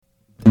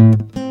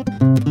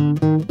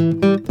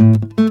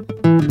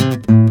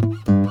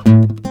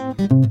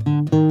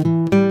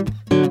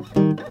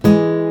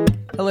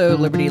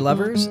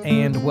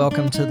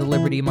welcome to the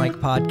Liberty Mike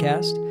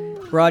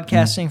podcast,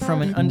 broadcasting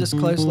from an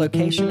undisclosed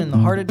location in the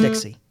heart of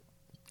Dixie.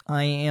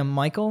 I am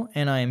Michael,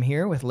 and I am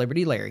here with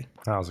Liberty Larry.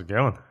 How's it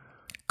going?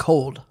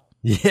 Cold.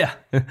 Yeah.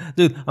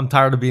 Dude, I'm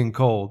tired of being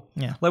cold.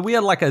 Yeah. Like, we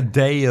had like a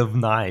day of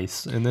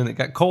nice, and then it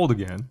got cold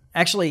again.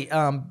 Actually,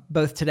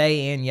 both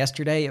today and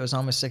yesterday, it was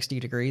almost 60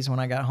 degrees when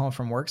I got home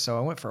from work, so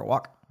I went for a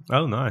walk.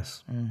 Oh,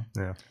 nice.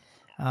 Yeah.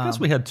 I guess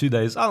we had 2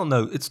 days. I don't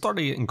know. It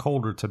started getting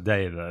colder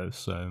today, though.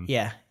 So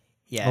Yeah.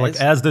 like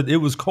it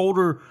was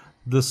colder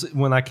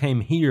when I came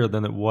here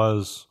than it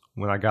was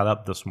when I got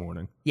up this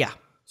morning. Yeah.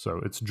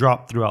 So it's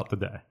dropped throughout the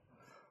day.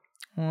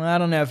 Well, I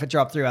don't know if it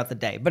dropped throughout the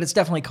day, but it's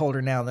definitely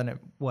colder now than it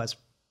was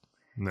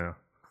No.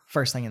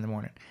 first thing in the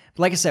morning.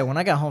 But like I said, when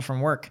I got home from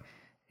work,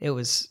 it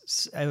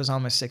was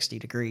almost 60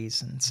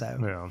 degrees, and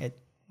so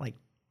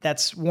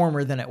that's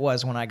warmer than it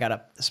was when I got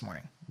up this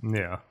morning.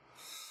 Yeah.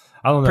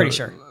 I don't know. Pretty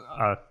sure.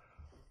 I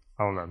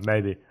don't know.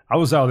 Maybe. I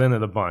was out in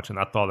it a bunch, and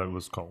I thought it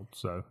was cold.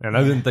 So, and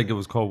I didn't think it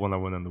was cold when I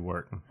went into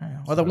work.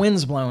 Well, the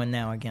wind's blowing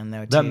now again,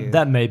 though, too.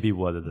 That may be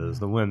what it is.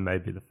 The wind may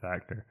be the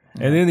factor.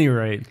 At any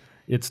rate,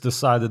 it's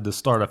decided to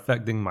start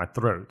affecting my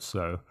throat.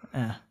 So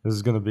this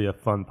is going to be a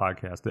fun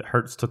podcast. It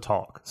hurts to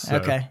talk. So.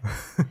 Okay.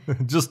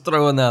 Just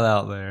throwing that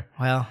out there.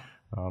 Well,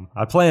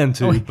 I plan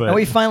to, but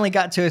we finally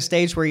got to a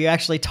stage where you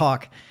actually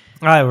talk.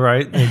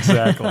 Right,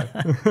 exactly.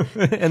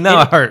 And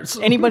now it hurts.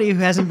 Anybody who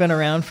hasn't been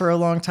around for a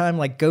long time,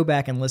 like, go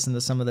back and listen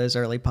to some of those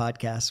early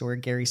podcasts where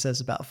Gary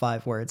says about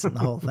 5 words in the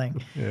whole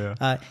thing.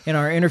 Yeah. In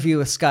our interview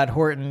with Scott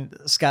Horton,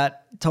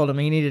 Scott told him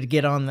he needed to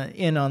get on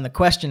the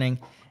questioning,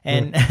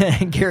 and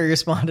Gary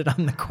responded,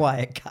 "I'm the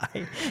quiet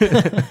guy."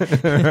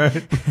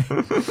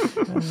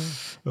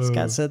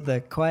 Scott said,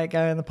 "The quiet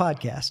guy on the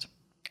podcast."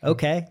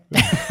 Okay.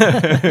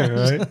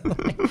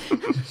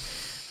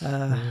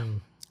 Right.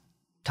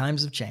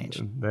 Times have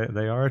changed.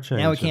 They are changing.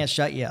 Now we can't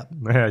shut you up.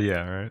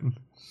 Yeah,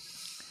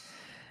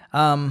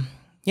 right.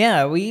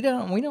 Yeah, we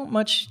don't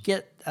much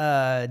get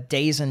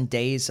days and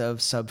days of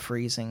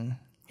sub-freezing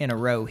in a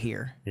row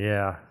here.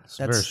 Yeah,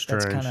 very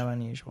strange. That's kind of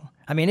unusual.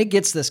 I mean, it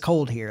gets this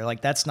cold here.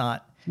 Like, that's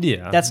not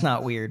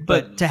weird.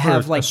 But to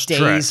have like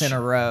days in a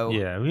row,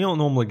 yeah, we don't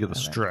normally get a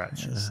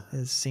stretch.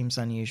 It seems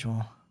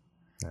unusual.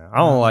 Yeah, I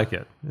don't like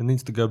it. It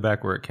needs to go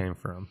back where it came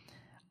from.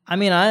 I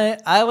mean,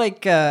 I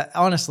like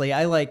honestly,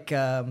 I like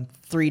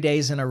 3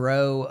 days in a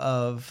row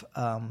of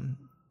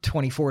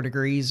 24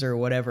 degrees or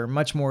whatever,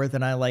 much more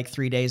than I like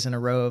 3 days in a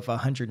row of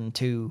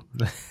 102.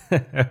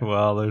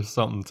 Well, there's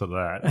something to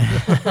that.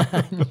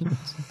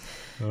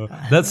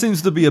 That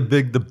seems to be a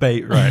big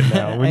debate right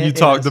now when you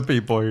talk to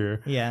people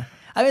here. Yeah,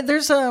 I mean,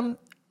 there's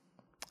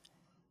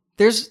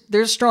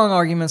strong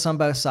arguments on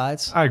both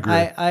sides. I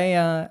agree.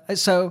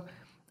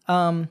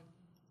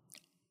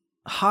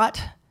 Hot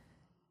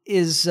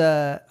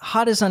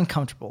is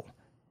uncomfortable.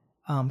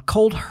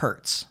 Cold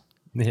hurts.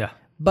 Yeah.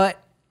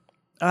 But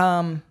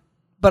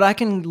I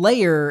can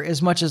layer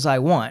as much as I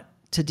want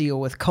to deal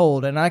with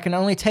cold, and I can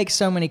only take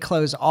so many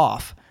clothes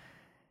off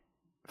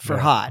for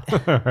hot.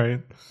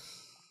 Right.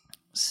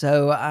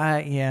 So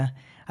I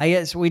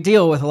guess we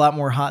deal with a lot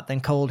more hot than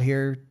cold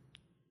here.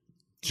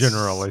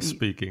 Generally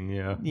speaking,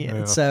 yeah.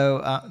 Yeah.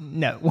 So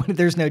no,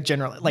 there's no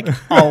general. Like,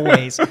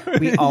 always,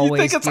 we always. You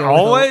think it's deal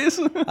always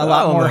with a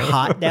lot more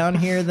hot down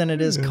here than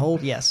it is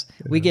cold. Yes,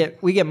 we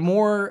get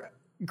more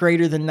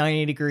greater than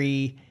 90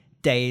 degree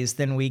days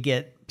than we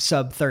get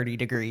sub 30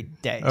 degree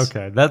days.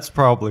 Okay, that's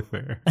probably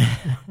fair.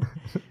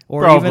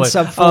 Or even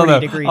sub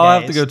 40 degree days.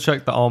 I'll have to go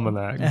check the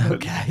almanac.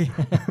 Okay.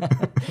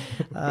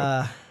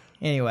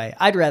 Anyway,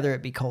 I'd rather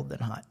it be cold than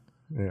hot.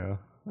 Yeah.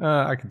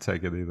 I can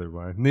take it either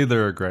way.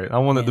 Neither are great. I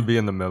want it to be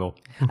in the middle.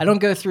 I don't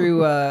go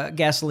through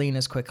gasoline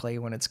as quickly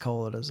when it's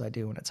cold as I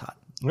do when it's hot.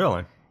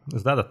 Really?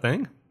 Is that a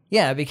thing?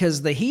 Yeah,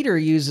 because the heater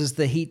uses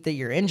the heat that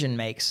your engine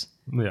makes.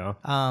 Yeah.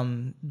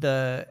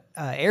 The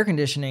air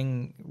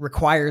conditioning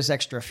requires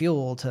extra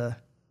fuel to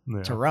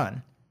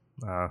run.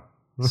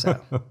 So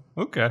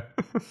okay.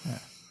 Yeah.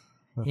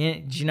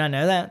 Did you not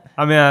know that?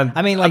 I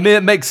mean,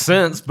 it makes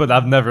sense, but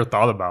I've never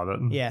thought about it.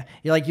 Yeah,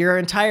 your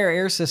entire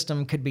air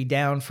system could be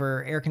down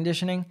for air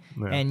conditioning,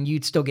 and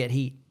you'd still get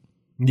heat.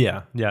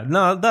 Yeah.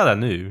 No, that I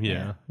knew.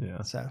 Yeah.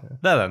 So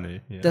that I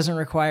knew. Yeah. Doesn't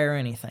require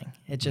anything.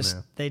 It just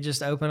they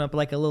just open up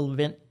like a little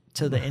vent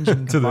to the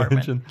engine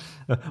compartment. To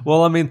the engine.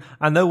 Well, I mean,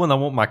 I know when I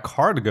want my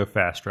car to go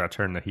faster, I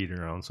turn the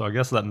heater on. So I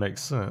guess that makes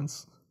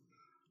sense.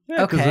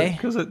 Yeah, okay.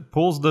 Because it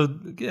pulls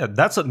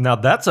that's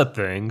a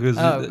thing. Because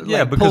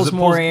it pulls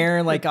more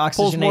air, like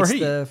oxygenates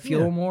the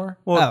fuel more.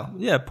 Well,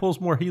 it pulls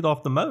more heat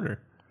off the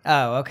motor.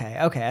 Oh, okay,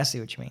 I see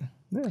what you mean.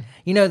 Yeah.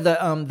 You know,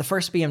 the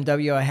first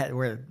BMW I had,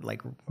 we're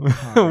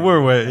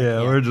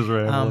just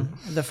rambling.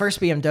 The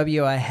first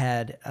BMW I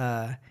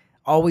had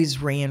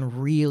always ran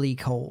really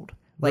cold.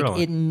 Like,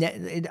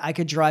 really? I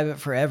could drive it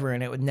forever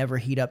and it would never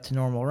heat up to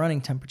normal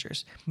running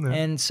temperatures. Yeah.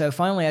 And so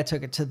finally I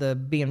took it to the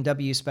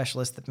BMW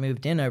specialist that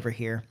moved in over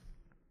here,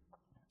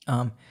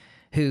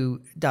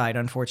 who died,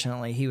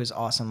 unfortunately. He was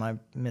awesome. I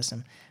miss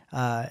him.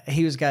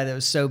 He was a guy that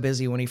was so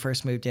busy when he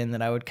first moved in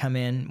that I would come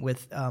in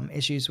with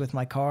issues with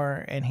my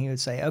car, and he would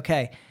say,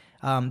 okay,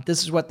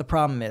 This is what the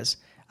problem is.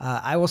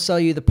 I will sell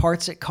you the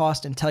parts at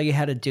cost and tell you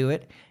how to do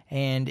it.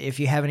 And if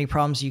you have any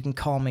problems, you can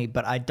call me,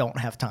 but I don't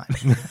have time.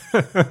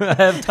 I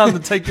have time to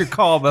take your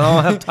call, but I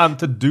don't have time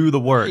to do the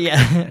work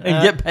and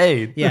get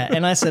paid. Yeah,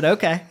 and I said,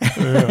 okay.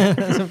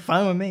 That's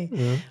fine with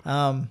me.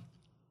 Yeah.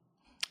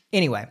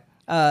 Anyway,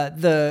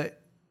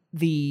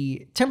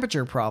 the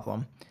temperature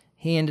problem,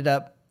 he ended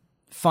up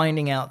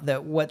finding out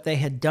that what they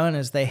had done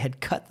is they had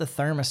cut the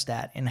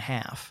thermostat in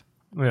half.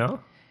 Yeah.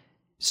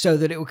 So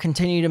that it would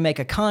continue to make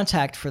a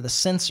contact for the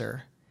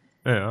sensor.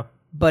 Yeah.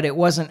 But it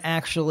wasn't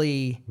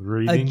actually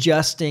reading?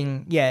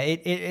 Adjusting. Yeah,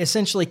 it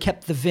essentially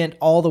kept the vent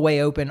all the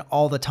way open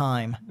all the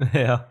time.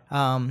 Yeah.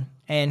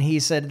 And he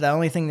said the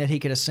only thing that he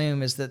could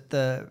assume is that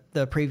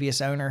the previous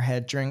owner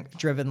had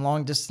driven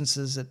long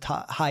distances at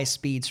high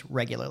speeds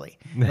regularly.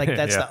 Like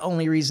that's the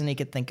only reason he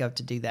could think of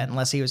to do that,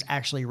 unless he was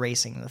actually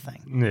racing the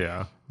thing.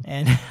 Yeah.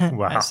 And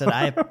wow. I said,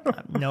 I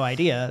have no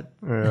idea.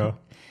 Yeah.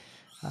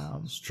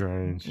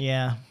 Strange.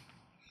 Yeah.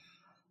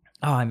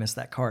 Oh, I missed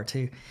that car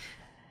too.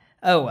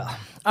 Oh, well.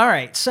 All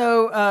right.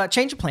 So,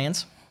 change of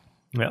plans.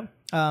 Yeah.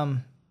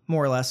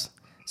 More or less.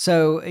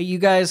 So, you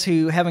guys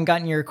who haven't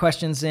gotten your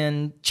questions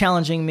in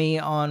challenging me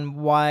on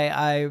why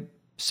I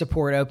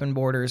support open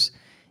borders,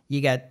 you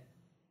got,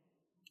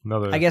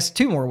 I guess,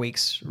 2 more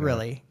weeks,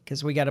 really,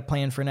 because we got a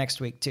plan for next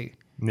week, too.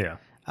 Yeah.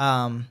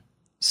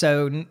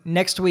 So,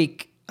 next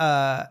week,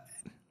 the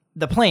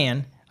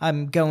plan,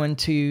 I'm going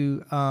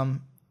to,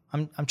 I'm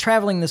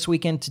traveling this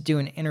weekend to do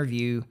an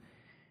interview,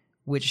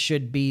 which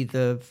should be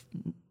the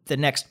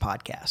next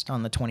podcast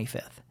on the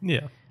 25th.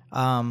 Yeah.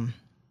 And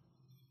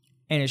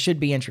it should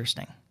be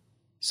interesting.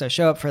 So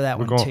show up for that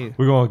one too.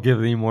 We're going to give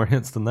any more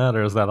hints than that,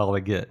 or is that all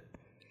they get?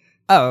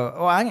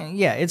 Oh, well,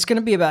 yeah, it's going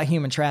to be about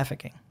human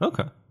trafficking.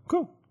 Okay,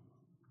 cool.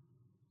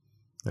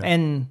 Yeah.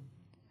 And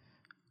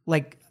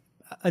like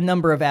a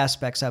number of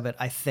aspects of it,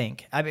 I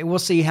think. I mean, we'll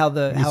see how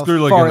it's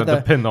really going to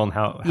depend on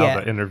how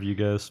the interview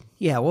goes.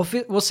 Yeah,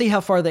 we'll see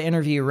how far the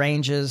interview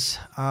ranges.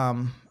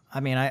 I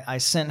mean, I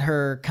sent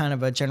her kind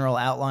of a general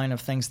outline of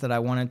things that I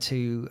wanted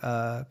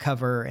to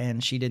cover,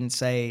 and she didn't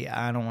say,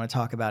 I don't want to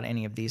talk about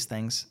any of these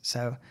things.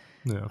 So,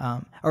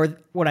 or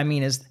what I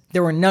mean is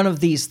there were none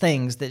of these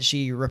things that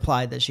she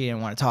replied that she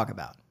didn't want to talk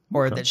about,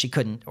 or that she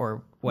couldn't,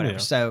 or whatever. Yeah.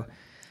 So,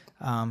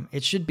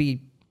 it should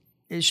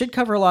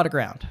cover a lot of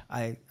ground,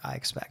 I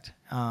expect.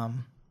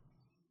 And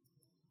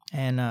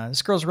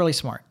this girl's really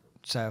smart.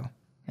 So,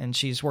 and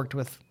she's worked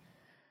with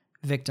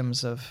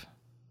victims of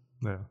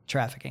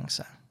trafficking,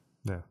 so.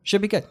 Yeah.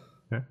 Should be good.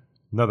 Yeah.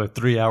 Another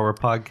 3-hour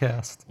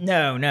podcast.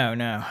 No.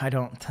 I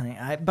don't think.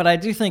 But I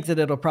do think that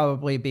it'll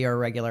probably be our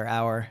regular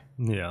hour.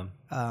 Yeah.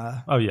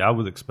 I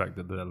would expect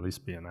it to at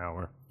least be an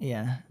hour.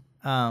 Yeah.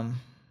 I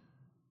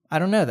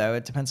don't know, though.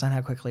 It depends on how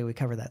quickly we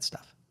cover that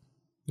stuff.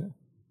 Yeah.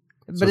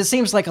 But it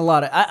seems like a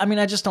lot of... I mean,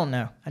 I just don't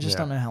know. I just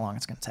don't know how long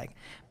it's going to take.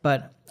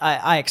 But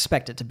I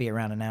expect it to be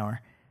around an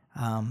hour.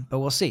 But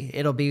we'll see.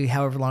 It'll be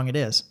however long it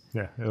is.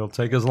 Yeah. It'll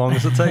take as long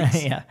as it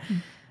takes. Yeah.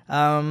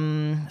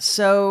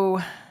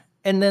 So,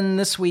 and then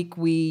this week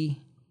we're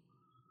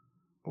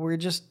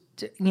just,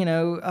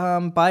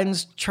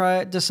 Biden's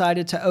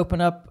decided to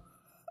open up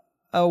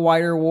a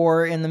wider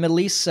war in the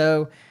Middle East.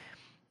 So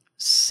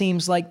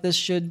seems like this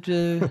should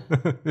take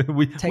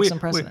some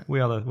precedent. We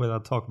ought to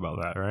talk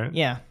about that, right?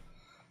 Yeah.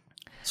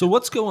 So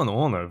what's going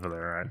on over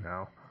there right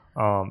now?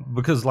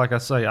 Because like I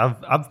say,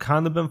 I've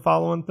kind of been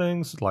following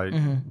things but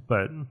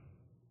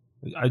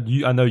I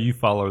know you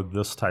follow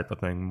this type of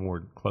thing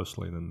more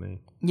closely than me.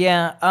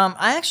 Yeah,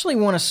 I actually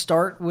want to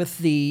start with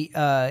the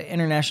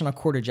International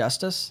Court of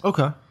Justice.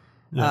 Okay.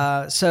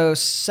 Yeah. So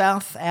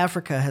South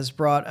Africa has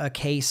brought a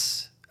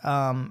case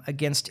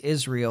against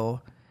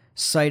Israel,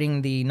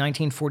 citing the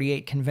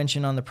 1948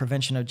 Convention on the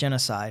Prevention of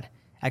Genocide.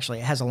 Actually,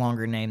 it has a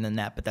longer name than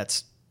that, but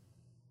that's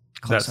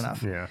close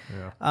enough. Yeah.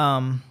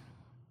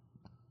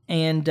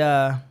 And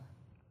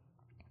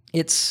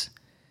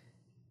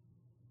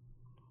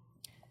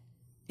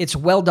it's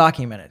well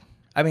documented.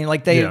 I mean,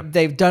 like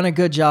they've done a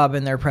good job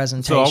in their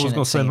presentation. So I was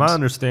going to say, my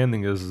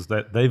understanding is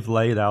that they've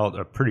laid out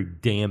a pretty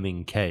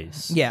damning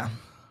case. Yeah.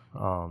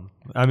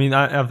 I mean,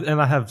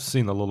 I have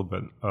seen a little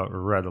bit,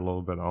 read a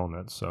little bit on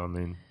it. So I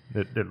mean,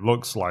 it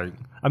looks like.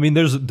 I mean,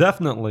 there's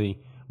definitely.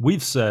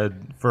 We've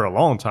said for a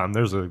long time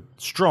there's a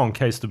strong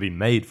case to be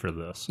made for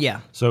this.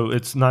 Yeah. So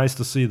it's nice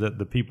to see that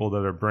the people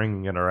that are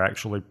bringing it are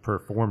actually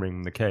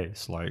performing the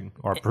case,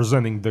 are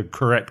presenting the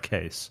correct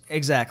case.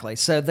 Exactly.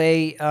 So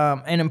they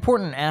an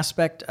important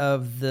aspect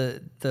of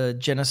the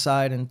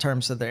genocide in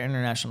terms of the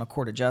International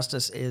Court of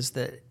Justice is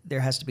that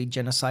there has to be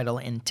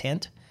genocidal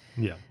intent.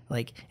 Yeah.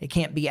 Like it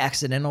can't be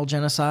accidental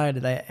genocide.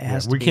 It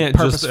has to be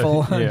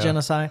purposeful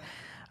genocide.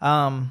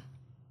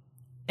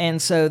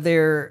 And so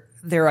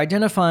they're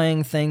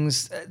identifying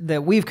things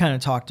that we've kind of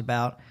talked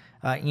about.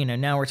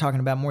 Now we're talking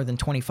about more than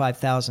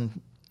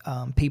 25,000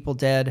 people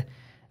dead.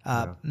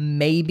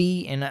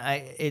 Maybe, and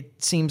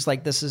it seems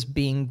like this is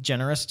being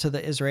generous to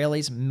the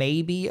Israelis,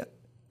 maybe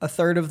a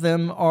third of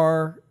them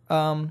are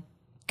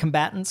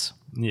combatants.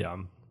 Yeah.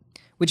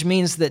 Which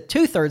means that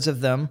 2/3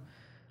 of them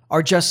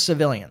are just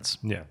civilians.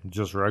 Yeah,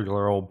 just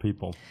regular old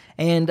people.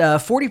 And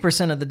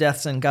 40% of the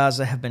deaths in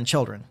Gaza have been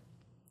children.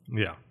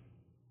 Yeah.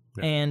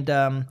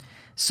 And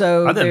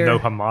so I didn't know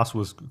Hamas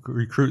was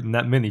recruiting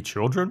that many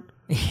children.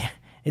 Yeah,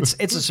 it's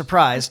a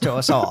surprise to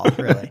us all,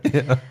 really.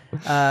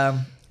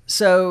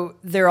 So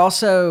they're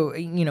also,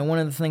 one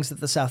of the things that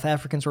the South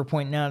Africans were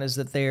pointing out is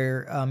that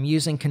they're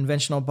using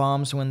conventional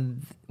bombs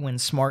when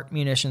smart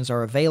munitions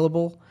are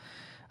available.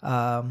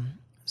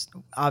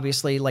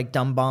 Obviously, like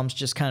dumb bombs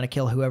just kind of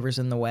kill whoever's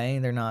in the way.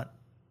 They're not.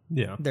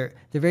 Yeah. They're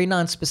very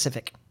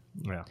non-specific.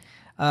 Yeah.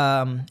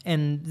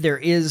 And there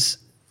is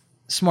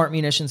smart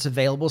munitions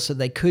available, so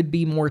they could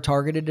be more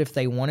targeted if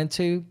they wanted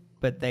to,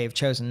 but they've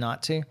chosen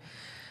not to.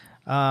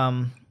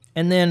 And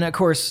then, of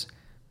course,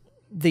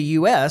 the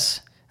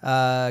U.S.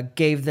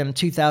 Gave them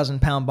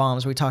 2,000-pound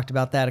bombs. We talked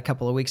about that a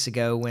couple of weeks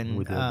ago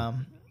when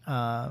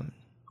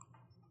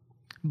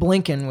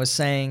Blinken was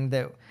saying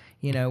that,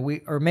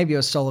 or maybe it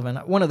was Sullivan,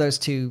 one of those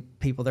two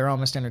people, they're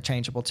almost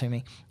interchangeable to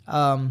me,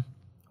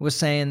 was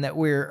saying that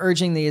we're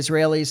urging the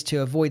Israelis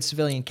to avoid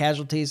civilian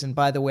casualties, and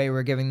by the way,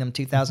 we're giving them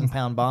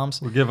 2,000-pound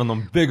bombs. We're giving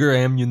them bigger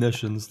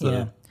ammunitions.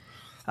 So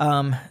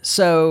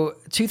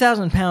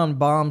 2,000-pound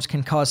bombs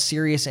can cause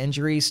serious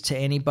injuries to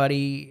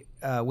anybody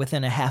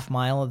within a half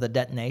mile of the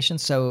detonation.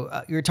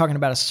 So you're talking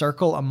about a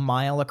circle a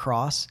mile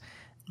across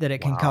that it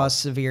can cause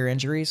severe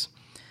injuries.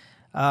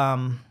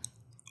 And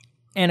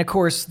of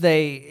course,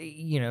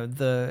 the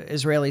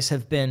Israelis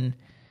have been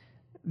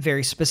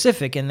very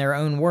specific in their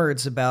own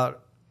words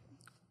about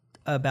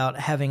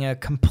having a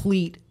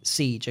complete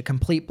siege, a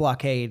complete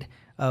blockade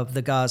of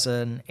the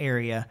Gaza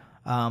area,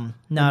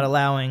 not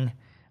allowing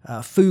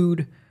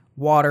food,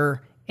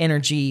 water,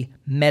 energy,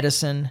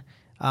 medicine.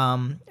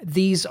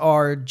 These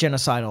are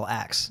genocidal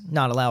acts.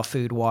 Not allow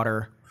food,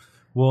 water.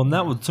 Well, and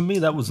that was, to me,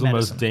 that was the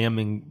most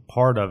damning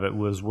part of it,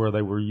 was where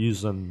they were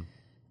using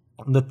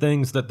the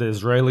things that the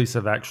Israelis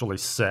have actually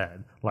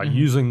said, like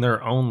using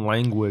their own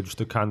language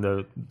to kind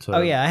of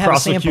I have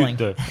prosecute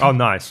a sampling. Oh,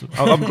 nice.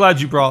 I'm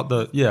glad you brought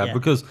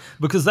because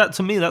that,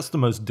 to me, that's the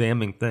most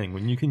damning thing,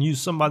 when you can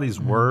use somebody's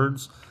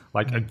words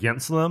like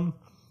against them,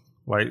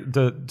 like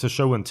to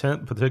show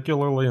intent,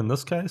 particularly in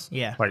this case.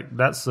 Yeah, like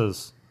that's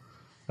as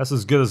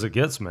good as it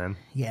gets, man.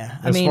 Yeah,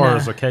 as far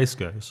as the case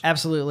goes.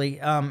 Absolutely.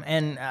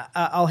 And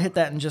I'll hit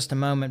that in just a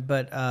moment.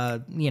 But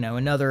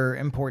another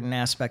important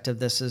aspect of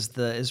this is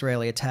the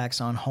Israeli attacks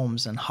on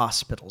homes and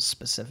hospitals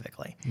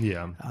specifically.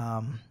 Yeah.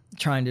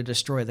 Trying to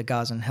destroy the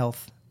Gazan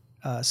health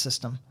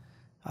system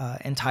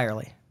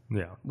entirely.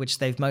 Yeah. Which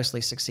they've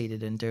mostly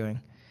succeeded in doing.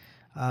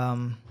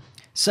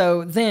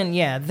 So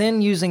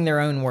then using their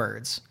own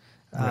words,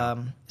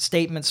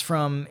 statements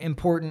from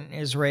important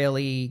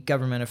Israeli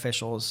government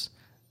officials.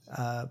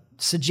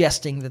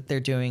 Suggesting that they're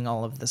doing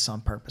all of this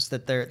on purpose,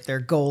 that their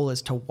goal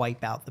is to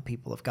wipe out the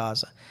people of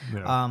Gaza.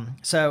 Yeah.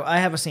 So I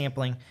have a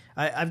sampling.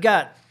 I've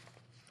got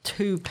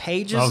 2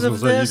 pages of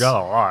this. You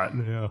got a lot.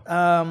 Yeah.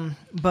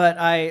 But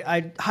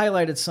I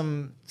highlighted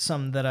some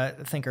that I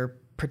think are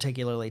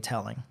particularly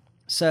telling.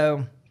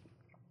 So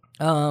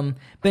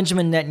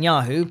Benjamin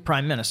Netanyahu,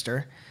 Prime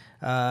Minister,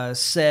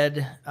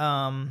 said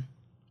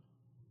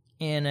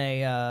in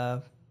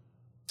a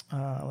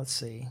let's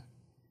see.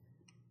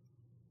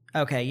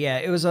 Okay, yeah,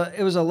 it was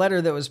a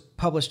letter that was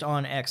published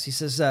on X. He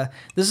says,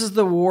 "This is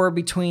the war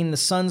between the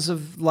sons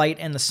of light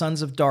and the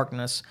sons of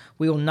darkness.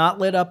 We will not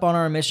let up on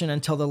our mission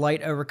until the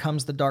light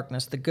overcomes the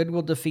darkness. The good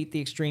will defeat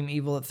the extreme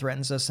evil that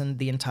threatens us and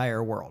the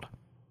entire world."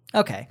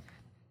 Okay,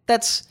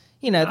 that's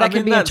that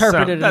can be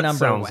interpreted a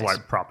number of ways. That sounds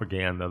like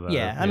propaganda, though.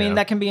 Yeah, I mean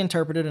that can be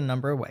interpreted a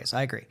number of ways.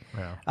 I agree.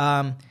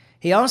 Yeah.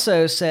 He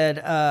also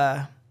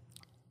said.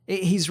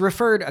 He's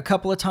referred a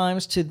couple of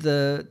times to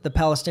the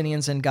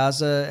Palestinians in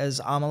Gaza as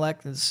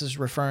Amalek. This is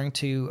referring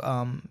to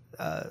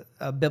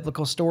a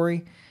biblical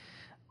story.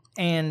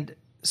 And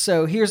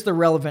so here's the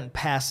relevant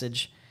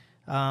passage.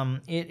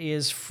 It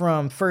is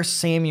from 1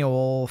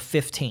 Samuel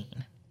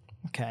 15.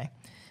 Okay.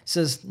 It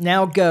says,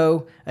 "Now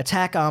go,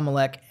 attack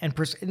Amalek." And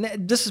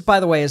this is, by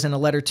the way, is in a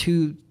letter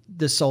to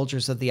the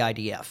soldiers of the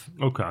IDF.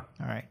 Okay. All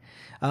right.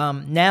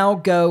 "Now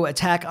go,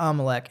 attack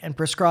Amalek, and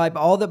prescribe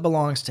all that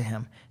belongs to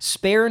him.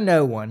 Spare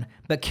no one,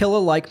 but kill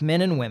alike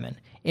men and women,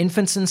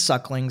 infants and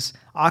sucklings,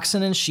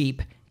 oxen and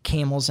sheep,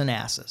 camels and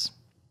asses."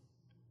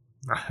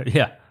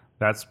 Yeah,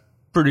 that's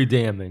pretty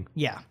damning.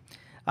 Yeah.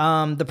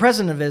 The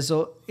president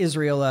of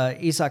Israel,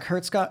 Isaac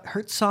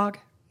Herzog,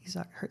 I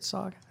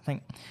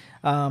think.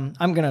 I'm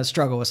going to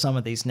struggle with some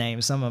of these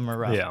names. Some of them are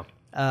rough. Yeah.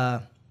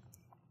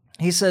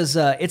 He says,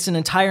 "It's an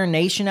entire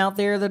nation out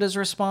there that is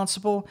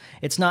responsible.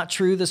 It's not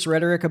true, this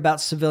rhetoric about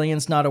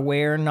civilians not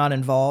aware, not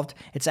involved.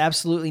 It's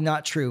absolutely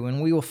not true,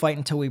 and we will fight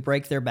until we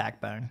break their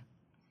backbone."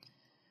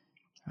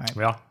 All right.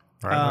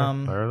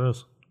 Yeah, there it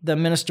is. The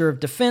Minister of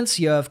Defense,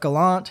 Yoav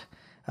Gallant,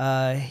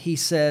 he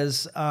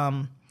says,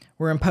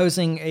 "We're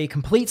imposing a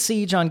complete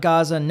siege on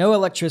Gaza, no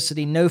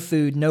electricity, no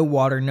food, no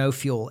water, no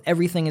fuel.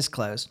 Everything is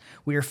closed.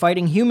 We are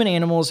fighting human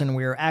animals, and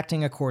we are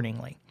acting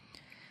accordingly."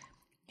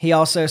 He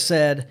also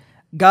said,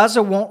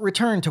 Gaza won't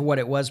return to what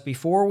it was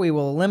before. We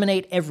will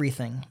eliminate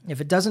everything.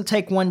 If it doesn't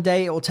take one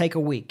day, it will take a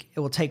week.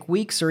 It will take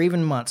weeks or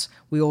even months.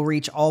 We will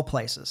reach all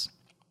places.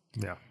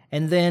 Yeah.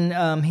 And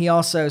then he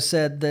also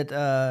said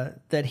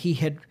that he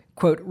had,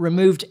 quote,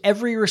 removed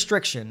every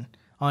restriction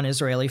on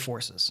Israeli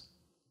forces.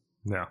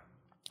 Yeah.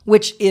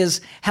 Which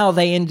is how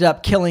they ended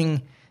up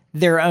killing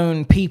their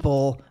own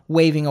people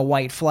waving a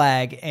white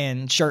flag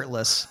and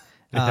shirtless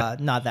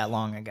not that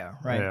long ago,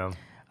 right?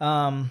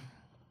 Yeah.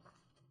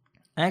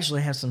 I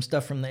actually have some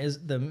stuff from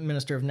the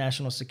Minister of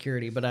National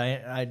Security, but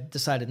I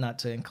decided not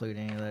to include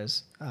any of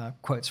those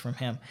quotes from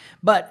him.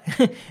 But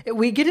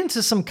we get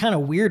into some kind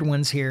of weird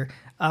ones here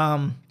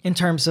in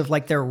terms of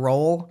like their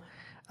role.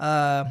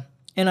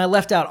 And I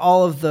left out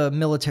all of the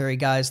military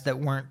guys that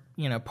weren't,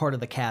 part of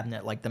the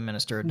cabinet, like the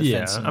Minister of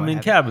Defense. Yeah, I mean,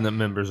 cabinet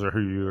members are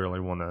who you really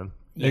want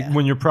to,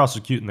 when you're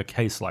prosecuting a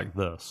case like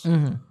this.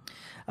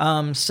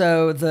 Mm-hmm.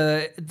 So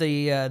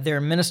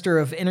their Minister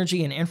of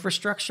Energy and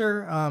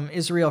Infrastructure,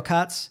 Israel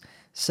Katz,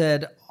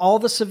 said, all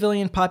the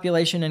civilian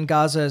population in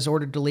Gaza is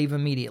ordered to leave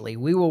immediately.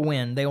 We will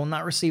win. They will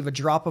not receive a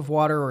drop of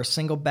water or a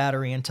single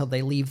battery until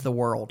they leave the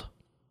world.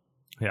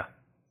 Yeah.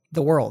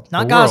 The world,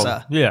 not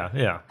Gaza.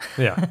 Yeah,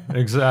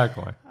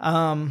 exactly.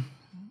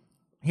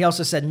 He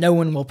also said, no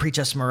one will preach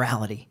us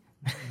morality.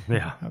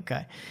 Yeah.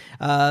 Okay.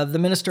 The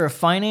Minister of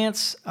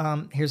Finance,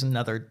 here's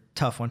another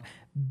tough one.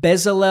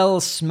 Bezalel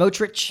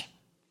Smotrich.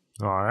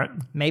 All right.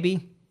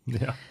 Maybe.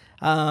 Yeah.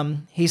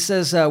 He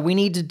says, we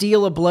need to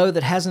deal a blow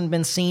that hasn't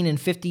been seen in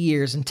 50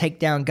 years and take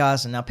down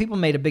Gaza. Now, people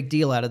made a big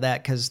deal out of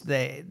that because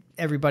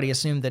everybody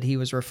assumed that he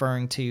was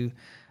referring to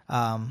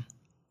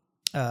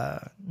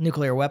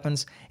nuclear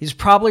weapons. He's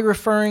probably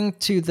referring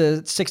to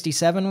the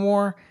 67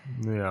 war.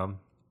 Yeah.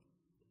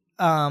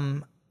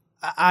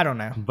 I don't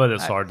know. But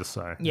it's hard to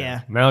say.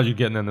 Yeah. Now you're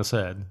getting in his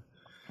head.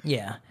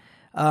 Yeah.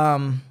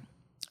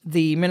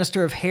 The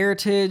Minister of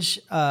Heritage,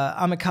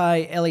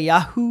 Amichai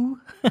Eliyahu,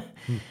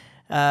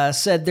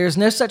 said there's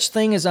no such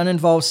thing as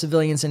uninvolved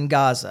civilians in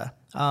Gaza.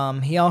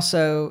 He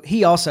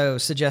also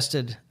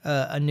suggested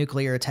a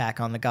nuclear attack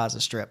on the Gaza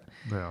Strip.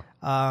 Yeah.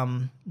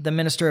 The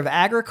Minister of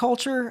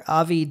Agriculture,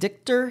 Avi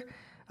Dichter,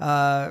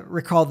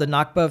 recalled the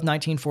Nakba of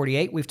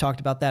 1948. We've talked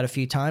about that a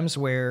few times,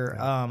 where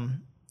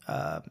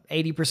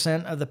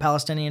 80% of the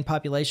Palestinian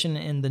population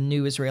in the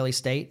new Israeli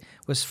state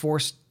was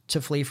forced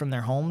to flee from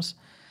their homes.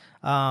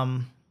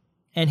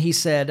 And he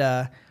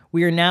said,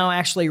 we are now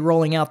actually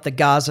rolling out the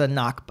Gaza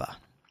Nakba.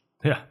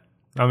 Yeah.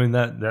 I mean,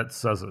 that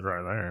says it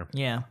right there.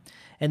 Yeah.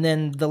 And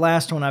then the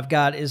last one I've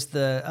got is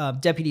the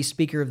Deputy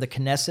Speaker of the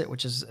Knesset,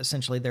 which is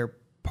essentially their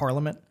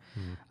parliament.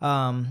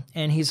 Mm.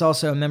 And he's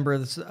also a member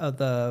of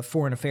the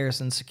Foreign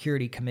Affairs and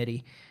Security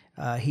Committee.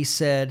 He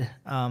said,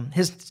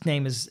 his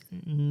name is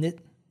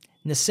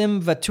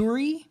Nassim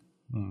Vaturi,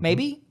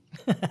 maybe?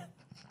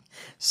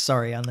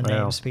 Sorry on the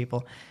names,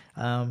 people.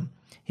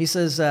 He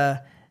says,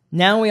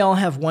 now we all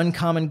have one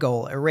common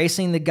goal,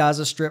 erasing the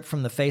Gaza Strip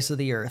from the face of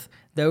the earth.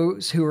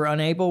 Those who are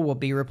unable will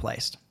be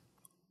replaced.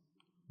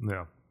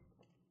 Yeah.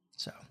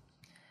 So,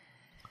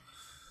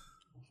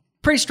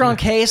 pretty strong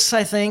case,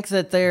 I think,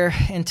 that their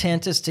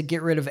intent is to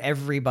get rid of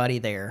everybody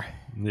there.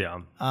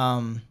 Yeah.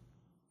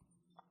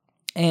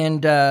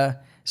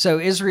 So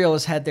Israel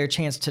has had their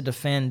chance to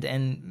defend,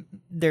 and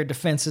their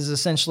defense is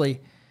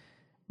essentially,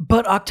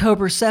 but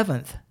October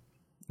 7th.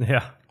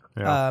 Yeah.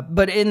 Yeah.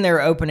 But in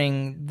their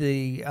opening,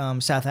 the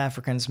South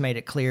Africans made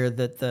it clear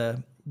that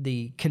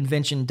the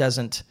convention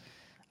doesn't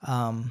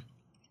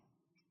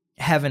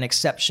have an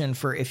exception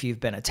for if you've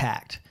been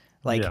attacked.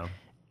 Like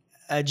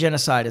a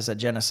genocide is a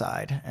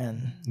genocide,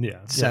 and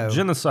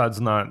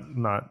genocide's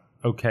not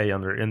okay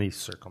under any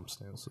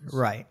circumstances.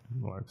 Right.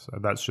 Like so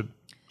that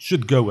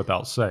should go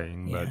without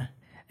saying. Yeah. But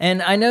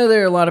and I know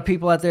there are a lot of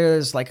people out there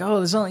that's like, oh,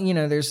 there's only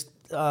there's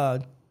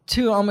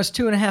almost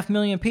 2.5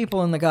 million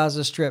people in the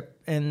Gaza Strip,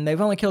 and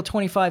they've only killed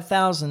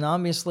 25,000.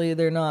 Obviously,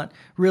 they're not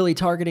really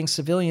targeting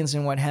civilians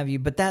and what have you,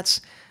 but that's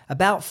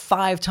about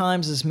 5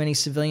 times as many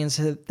civilians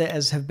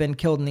as have been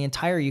killed in the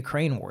entire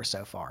Ukraine war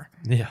so far.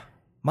 Yeah.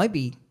 Might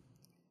be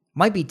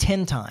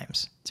 10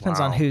 times. Depends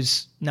on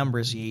whose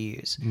numbers you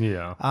use.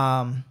 Yeah.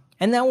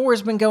 And that war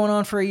has been going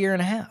on for a year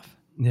and a half.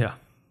 Yeah.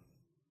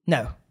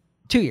 No,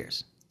 2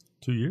 years.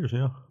 2 years,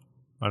 yeah.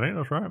 I think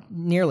that's right.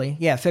 Nearly.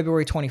 Yeah,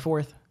 February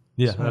 24th.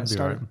 Yeah, that'd be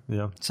right.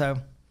 Yeah. So,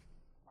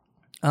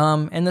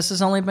 and this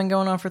has only been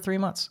going on for 3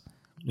 months.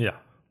 Yeah.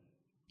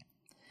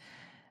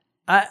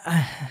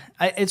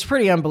 It's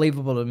pretty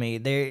unbelievable to me.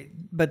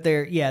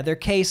 Their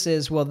case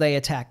is, well, they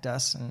attacked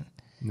us, and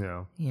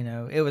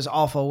it was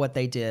awful what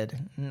they did.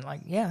 And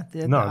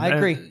I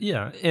agree.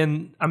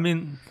 And I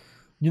mean,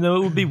 it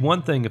would be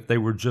one thing if they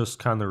were just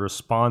kind of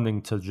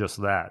responding to just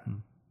that,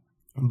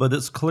 but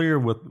it's clear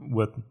with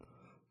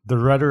the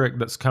rhetoric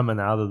that's coming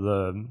out of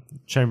the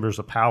chambers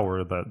of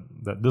power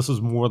that this is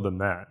more than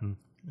that.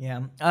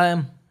 Yeah.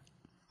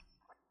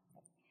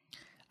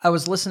 I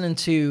was listening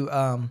to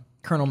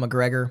Colonel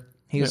McGregor.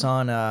 He was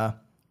on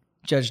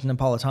Judge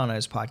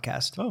Napolitano's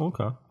podcast. Oh,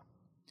 okay.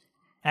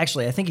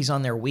 Actually, I think he's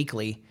on there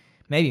weekly,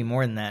 maybe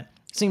more than that.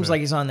 Seems like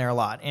he's on there a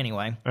lot.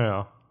 Anyway.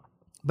 Yeah.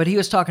 But he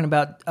was talking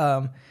about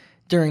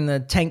during the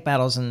tank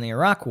battles in the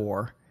Iraq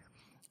War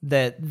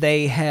that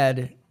they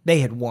had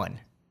won.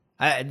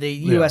 The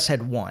U.S.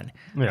 had won,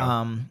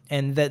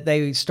 and that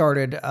they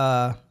started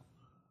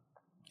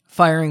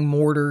firing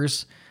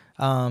mortars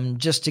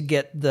just to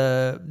get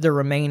the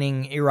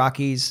remaining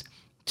Iraqis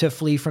to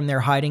flee from their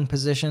hiding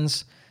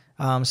positions,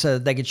 so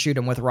that they could shoot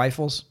them with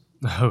rifles.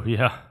 Oh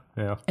yeah.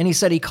 And he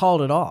said he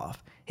called it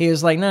off. He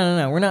was like,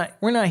 no,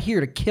 we're not here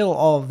to kill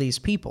all of these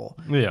people.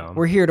 Yeah,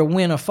 we're here to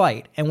win a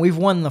fight, and we've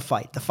won the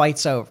fight. The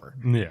fight's over.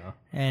 Yeah,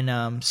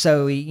 and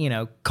so he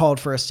called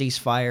for a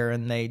ceasefire,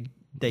 and they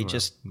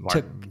just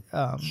took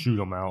shoot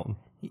them out.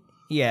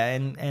 Yeah,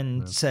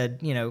 and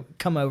said,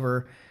 come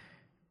over.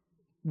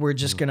 We're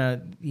just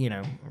gonna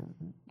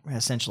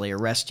essentially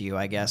arrest you,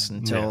 I guess,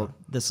 until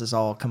this is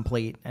all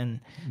complete and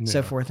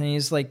so forth. And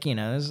he's like,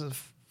 there's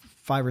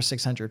 500 or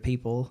 600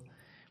 people.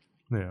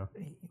 Yeah,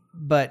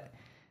 but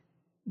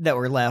that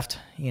were left,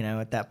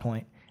 at that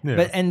point.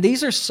 Yeah. And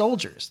these are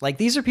soldiers. Like,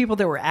 these are people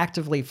that were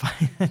actively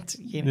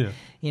fighting.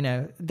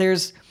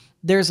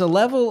 There's a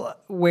level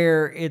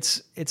where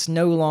it's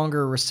no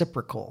longer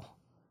reciprocal.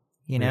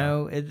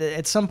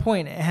 At some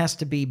point it has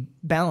to be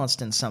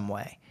balanced in some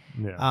way.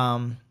 Yeah.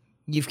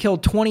 You've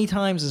killed 20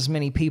 times as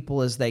many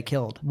people as they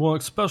killed. Well,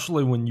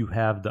 especially when you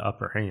have the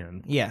upper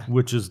hand. Yeah.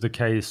 Which is the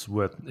case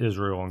with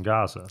Israel and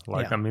Gaza.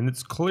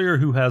 It's clear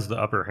who has the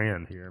upper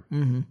hand here.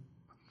 Mm-hmm.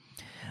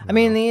 I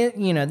mean,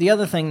 the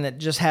other thing that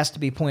just has to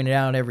be pointed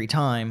out every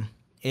time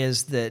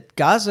is that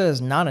Gaza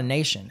is not a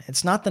nation.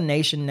 It's not the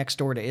nation next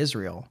door to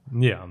Israel.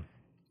 Yeah.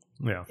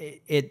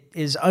 It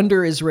is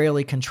under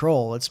Israeli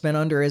control. It's been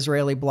under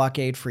Israeli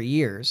blockade for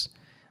years.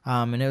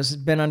 And it's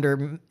been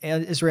under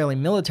Israeli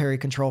military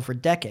control for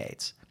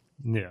decades.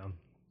 Yeah.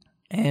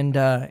 And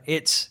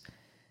it's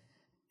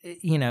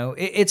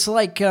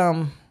like,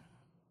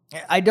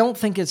 I don't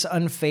think it's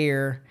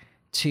unfair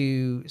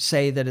to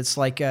say that it's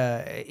like,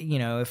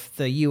 if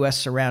the U.S.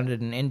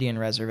 surrounded an Indian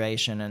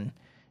reservation and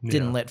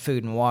didn't let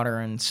food and water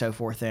and so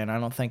forth in, I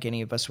don't think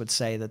any of us would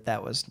say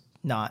that was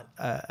not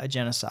a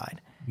genocide.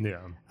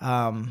 Yeah.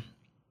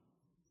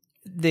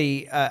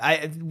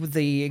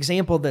 The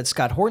example that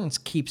Scott Horton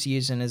keeps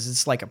using is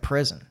it's like a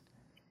prison.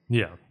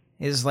 Yeah.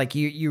 Is like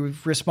you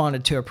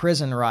responded to a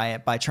prison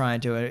riot by trying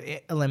to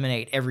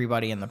eliminate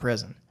everybody in the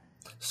prison.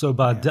 So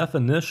by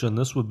definition,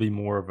 this would be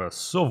more of a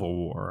civil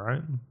war,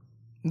 right?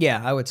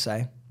 Yeah, I would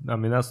say. I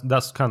mean,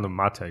 that's kind of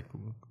my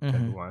takeaway.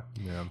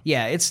 Mm-hmm.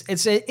 Yeah,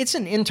 it's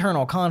an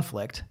internal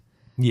conflict.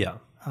 Yeah.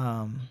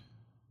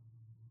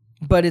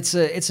 But it's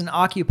an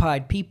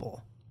occupied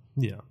people.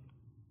 Yeah.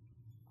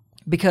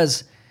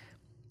 Because,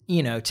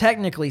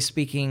 technically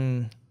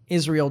speaking,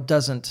 Israel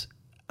doesn't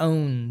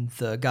own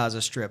the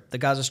Gaza Strip. The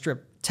Gaza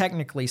Strip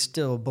technically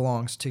still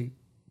belongs to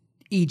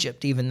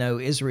Egypt, even though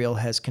Israel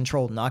has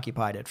controlled and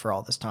occupied it for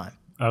all this time.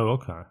 Oh,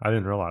 okay. I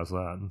didn't realize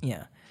that.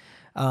 Yeah.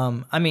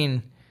 I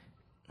mean,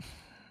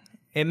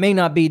 it may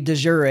not be de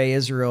jure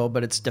Israel,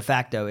 but it's de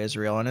facto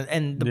Israel.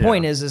 And the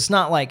point is, it's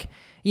not like,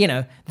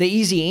 the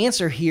easy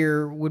answer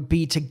here would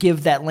be to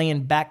give that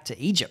land back to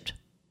Egypt.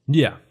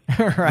 Yeah.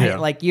 Right? Yeah.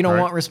 Like, you don't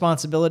want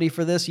responsibility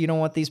for this? You don't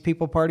want these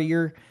people part of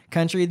your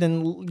country?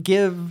 Then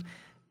give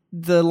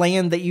the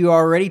land that you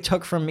already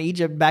took from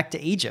Egypt back to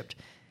Egypt.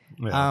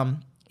 Yeah.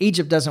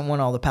 Egypt doesn't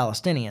want all the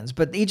Palestinians,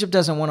 but Egypt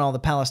doesn't want all the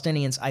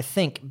Palestinians, I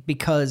think,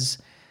 because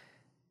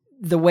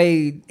the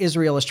way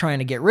Israel is trying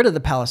to get rid of the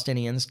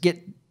Palestinians, get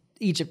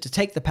Egypt to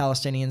take the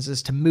Palestinians,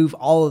 is to move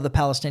all of the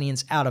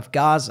Palestinians out of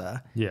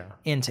Gaza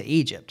into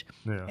Egypt.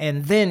 Yeah.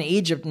 And then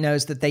Egypt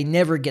knows that they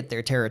never get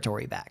their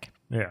territory back.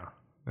 Yeah.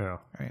 Yeah.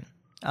 Right.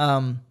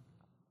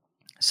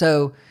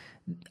 So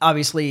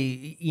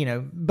obviously,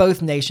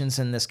 both nations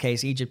in this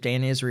case, Egypt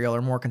and Israel,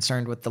 are more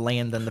concerned with the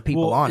land than the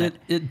people on it.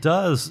 It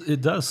does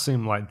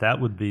seem like that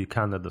would be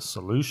kind of the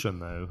solution,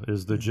 though,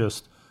 is to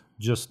just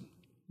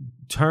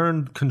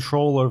turn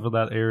control over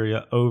that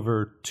area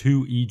over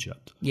to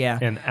Egypt. Yeah.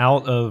 And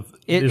out of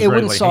it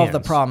wouldn't solve the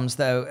problems,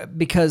 though,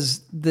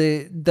 because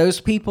those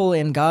people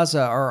in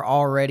Gaza are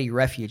already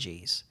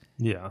refugees.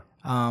 Yeah.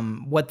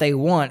 What they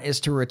want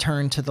is to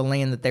return to the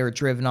land that they were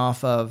driven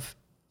off of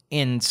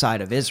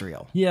inside of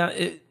Israel. Yeah,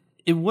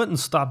 it wouldn't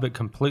stop it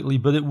completely,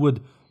 but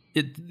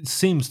it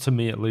seems to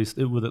me, at least,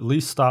 it would at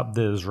least stop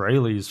the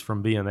Israelis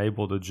from being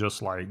able to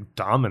just like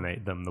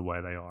dominate them the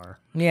way they are.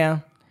 Yeah.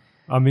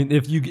 I mean,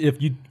 if you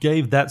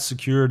gave that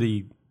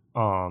security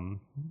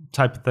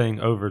type of thing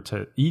over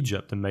to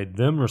Egypt and made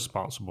them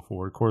responsible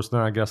for it, of course,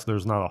 then I guess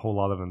there's not a whole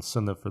lot of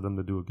incentive for them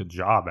to do a good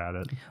job at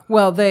it.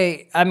 Well,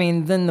 then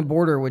the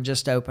border would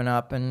just open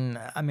up, and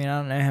I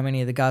don't know how many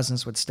of the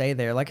Gazans would stay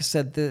there. Like I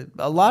said,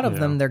 a lot of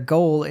them, their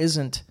goal is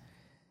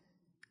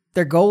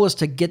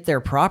to get their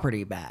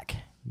property back.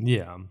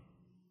 Yeah.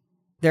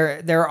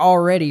 They're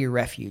already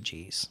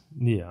refugees.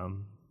 Yeah.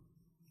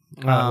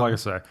 Like I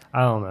say,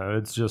 I don't know.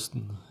 It's just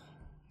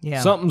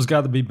something's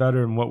got to be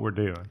better than what we're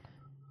doing.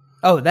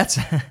 Oh, that's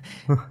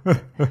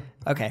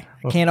Okay,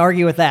 can't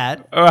argue with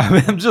that. I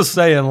mean, I'm just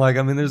saying, like,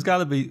 I mean, there's got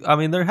to be, I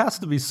mean, there has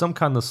to be some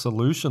kind of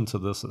solution to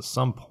this at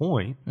some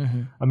point.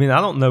 Mm-hmm. I mean,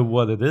 I don't know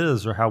what it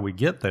is or how we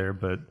get there,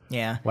 but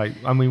yeah, like,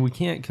 I mean, we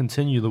can't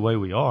continue the way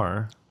we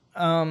are.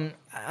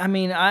 I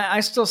mean,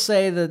 I still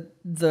say that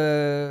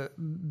the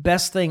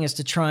best thing is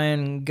to try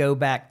and go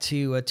back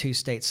to a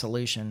two-state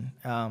solution.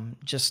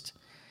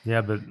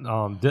 Yeah, but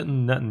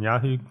didn't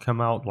Netanyahu come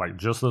out like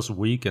just this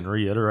week and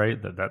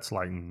reiterate that that's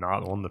like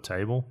not on the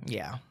table?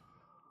 Yeah.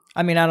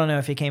 I mean, I don't know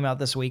if he came out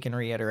this week and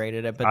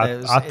reiterated it, but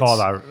I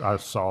thought I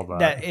saw that.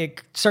 That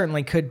it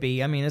certainly could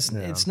be. I mean, it's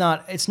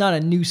not a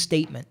new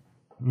statement.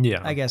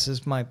 Yeah, I guess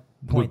is my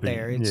point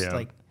there. It's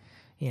like,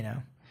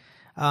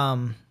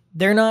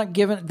 they're not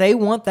given. They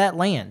want that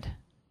land.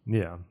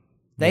 Yeah,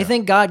 they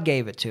think God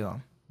gave it to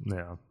them.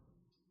 Yeah,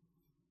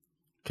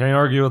 can't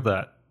argue with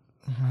that.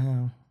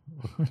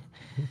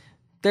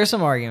 There's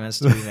some arguments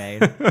to be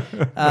made,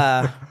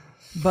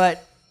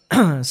 but.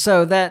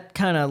 So that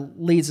kind of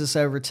leads us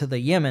over to the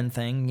Yemen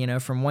thing,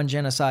 from one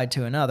genocide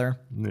to another.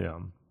 Yeah.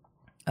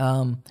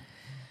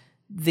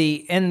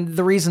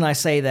 The reason I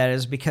say that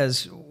is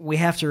because we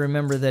have to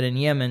remember that in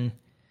Yemen,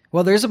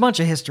 well, there's a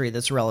bunch of history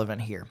that's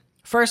relevant here.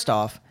 First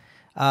off,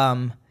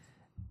 the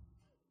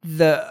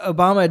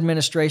Obama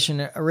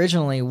administration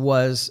originally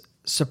was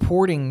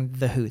supporting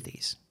the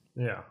Houthis.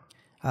 Yeah.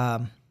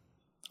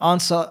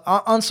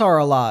 Ansar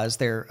Allah is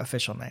their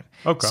official name.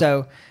 Okay.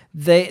 So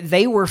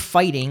they were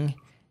fighting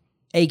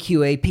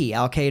AQAP,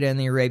 Al-Qaeda in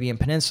the Arabian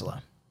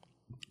Peninsula.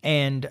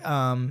 And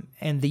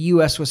the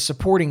U.S. was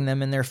supporting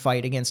them in their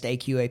fight against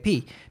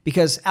AQAP.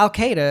 Because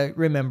Al-Qaeda,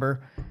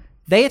 remember,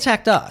 they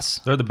attacked us.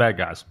 They're the bad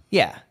guys.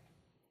 Yeah.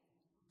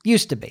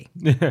 Used to be.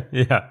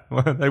 Yeah,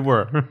 well, they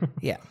were.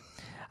 Yeah.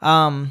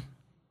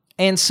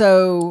 And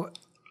so,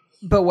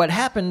 but what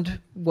happened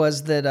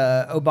was that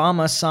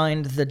Obama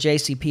signed the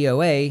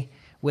JCPOA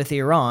with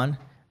Iran,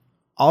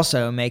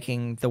 also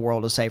making the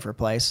world a safer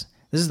place.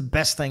 This is the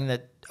best thing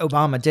that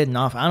Obama did in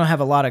office. I don't have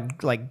a lot of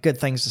good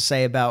things to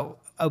say about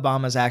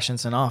Obama's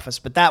actions in office,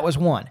 but that was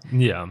one.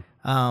 Yeah.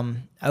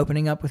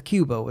 Opening up with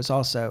Cuba was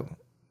also,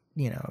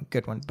 a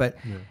good one. But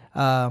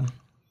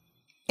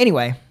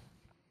anyway,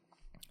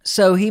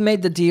 so he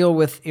made the deal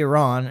with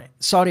Iran.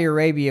 Saudi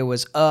Arabia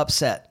was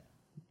upset.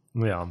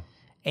 Yeah.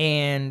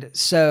 And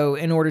so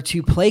in order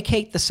to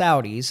placate the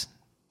Saudis,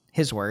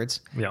 his words,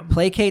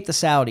 placate the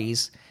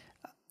Saudis,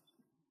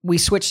 we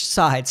switched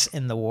sides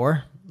in the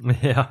war.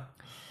 Yeah.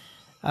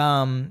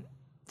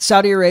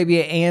 Saudi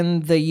Arabia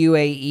and the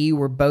UAE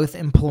were both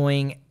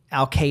employing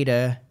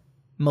Al-Qaeda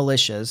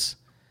militias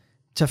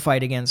to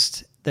fight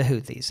against the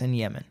Houthis in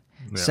Yemen.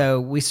 Yeah.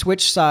 So we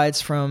switched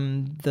sides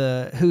from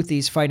the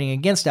Houthis fighting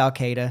against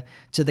Al-Qaeda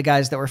to the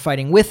guys that were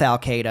fighting with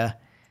Al-Qaeda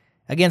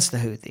against the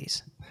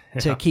Houthis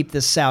to keep the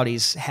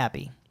Saudis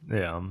happy.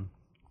 Yeah.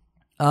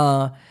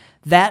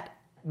 That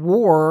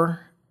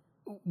war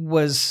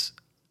was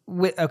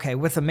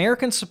with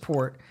American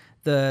support.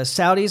 The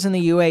Saudis and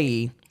the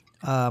UAE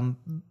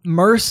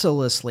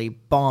mercilessly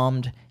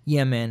bombed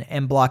Yemen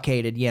and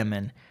blockaded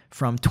Yemen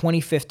from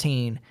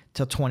 2015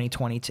 till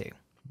 2022.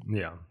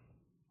 Yeah.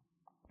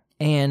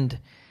 And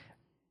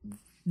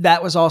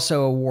that was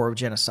also a war of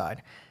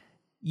genocide.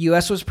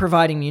 U.S. was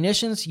providing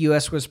munitions,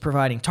 U.S. was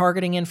providing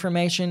targeting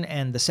information,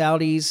 and the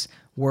Saudis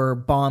were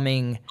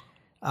bombing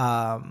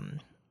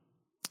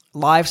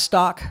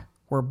livestock,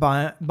 were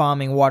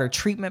bombing water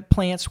treatment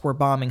plants, were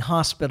bombing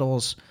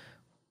hospitals.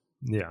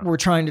 Yeah. Were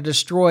trying to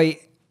destroy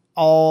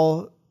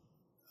all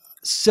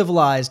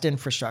civilized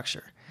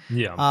infrastructure.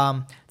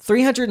 Yeah.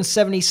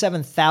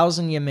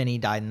 377,000 Yemeni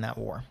died in that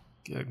war.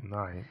 Good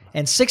night.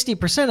 And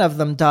 60% of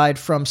them died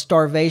from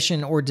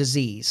starvation or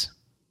disease.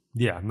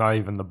 Yeah, not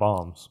even the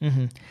bombs.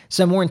 Mm-hmm.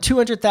 So more than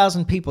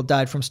 200,000 people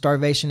died from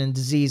starvation and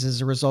disease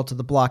as a result of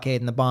the blockade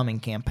and the bombing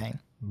campaign.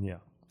 Yeah.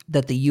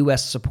 That the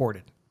U.S.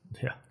 supported.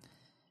 Yeah.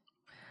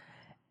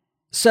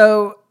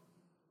 So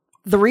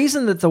the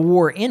reason that the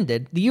war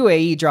ended, the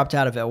UAE dropped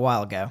out of it a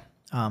while ago.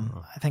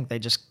 I think they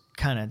just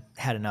kind of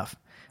had enough.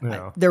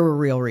 Yeah. There were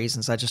real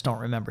reasons. I just don't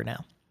remember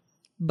now.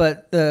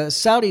 But the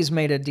Saudis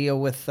made a deal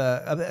with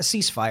a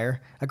ceasefire,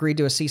 agreed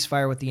to a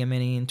ceasefire with the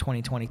Yemeni in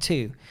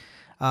 2022.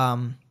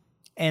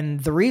 And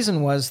the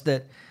reason was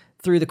that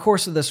through the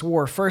course of this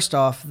war, first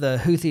off, the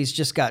Houthis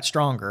just got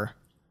stronger.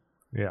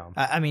 Yeah.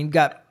 I mean,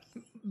 got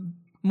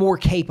more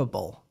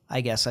capable,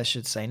 I guess I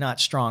should say. Not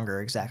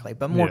stronger exactly,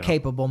 but more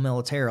capable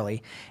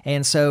militarily.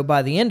 And so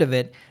by the end of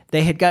it,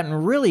 they had gotten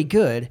really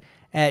good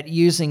at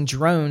using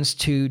drones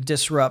to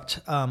disrupt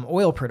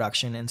oil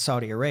production in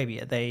Saudi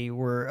Arabia. They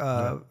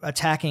were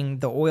attacking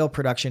the oil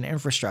production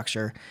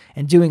infrastructure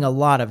and doing a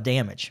lot of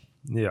damage.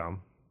 Yeah.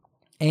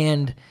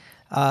 And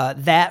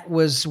that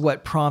was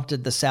what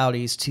prompted the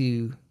Saudis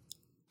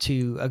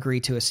to agree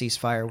to a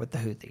ceasefire with the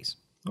Houthis.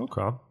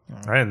 Okay.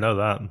 I didn't know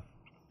that.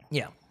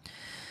 Yeah.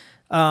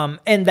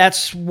 And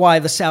that's why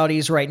the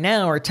Saudis right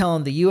now are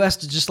telling the U.S.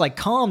 to just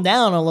calm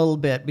down a little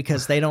bit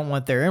because they don't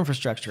want their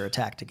infrastructure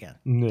attacked again.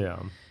 Yeah.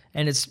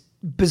 And it's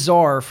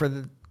bizarre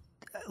for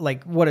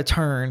what a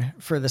turn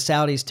for the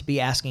Saudis to be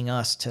asking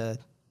us to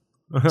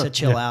to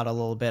chill out a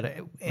little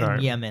bit in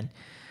Yemen.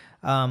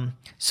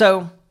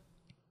 So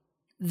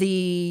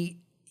the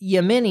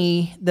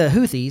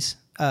Houthis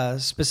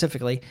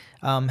specifically,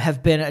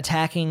 have been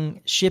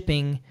attacking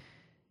shipping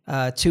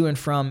to and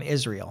from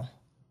Israel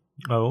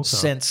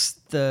since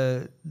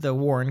the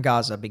war in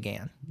Gaza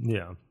began.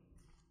 Yeah.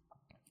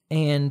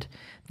 And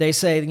they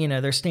say,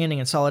 they're standing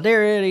in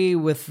solidarity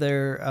with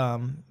their,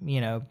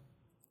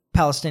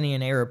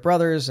 Palestinian Arab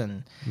brothers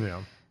and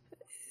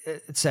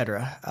et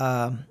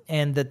cetera,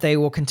 and that they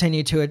will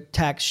continue to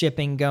attack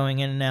shipping going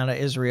in and out of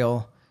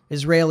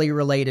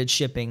Israeli-related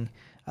shipping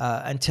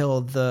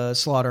until the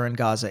slaughter in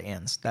Gaza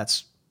ends.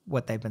 That's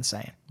what they've been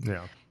saying.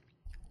 Yeah.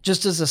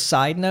 Just as a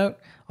side note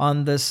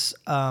on this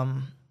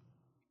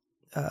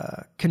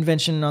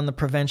Convention on the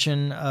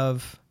Prevention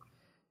of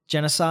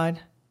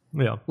Genocide,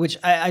 which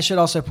I should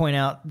also point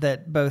out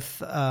that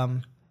both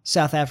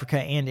South Africa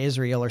and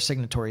Israel are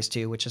signatories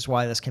to, which is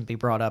why this can be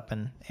brought up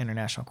in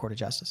International Court of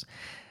Justice.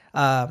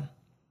 There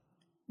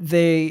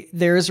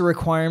is a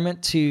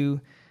requirement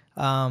to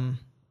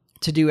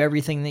do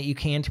everything that you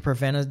can to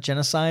prevent a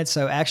genocide.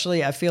 So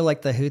actually, I feel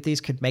like the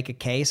Houthis could make a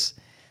case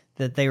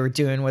that they were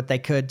doing what they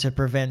could to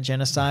prevent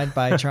genocide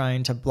by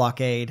trying to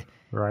blockade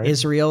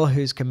Israel,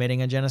 who's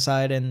committing a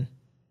genocide. And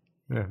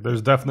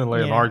there's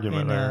definitely an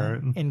argument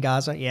there. In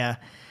Gaza,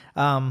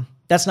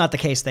 that's not the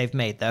case they've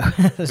made, though.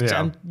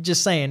 I'm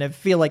just saying, I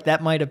feel like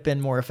that might have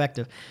been more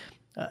effective,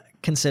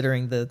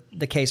 considering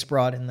the case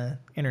brought in the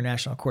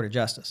International Court of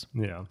Justice.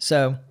 Yeah.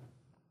 So,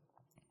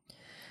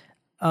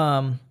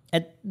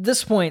 at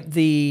this point,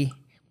 the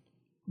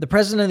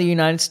President of the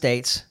United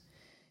States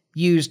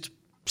used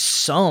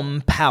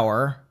some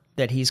power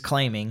that he's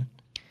claiming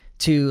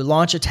to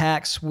launch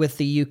attacks with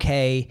the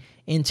UK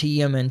into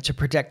Yemen to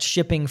protect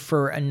shipping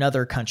for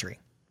another country.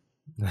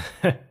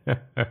 Okay.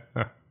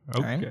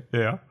 Right?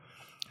 Yeah.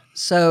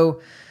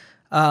 So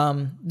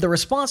the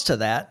response to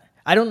that,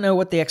 I don't know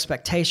what the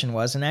expectation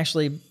was, and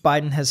actually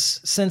Biden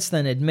has since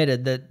then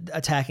admitted that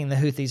attacking the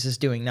Houthis is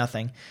doing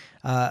nothing.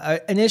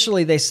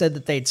 Initially, they said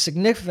that they'd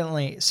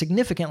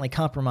significantly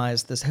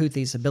compromised the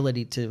Houthis'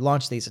 ability to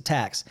launch these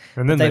attacks.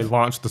 And then they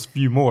launched a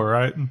few more,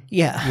 right?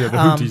 Yeah. Yeah, the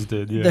Houthis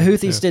did. Yeah. The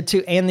Houthis did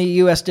too, and the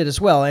U.S. did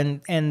as well.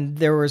 And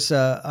there was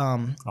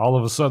all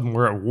of a sudden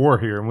we're at war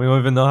here, and we don't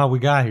even know how we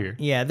got here.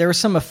 Yeah, there were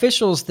some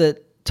officials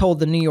that told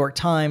the New York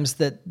Times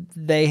that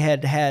they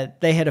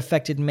had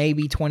affected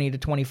maybe 20 to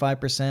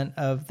 25%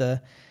 of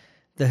the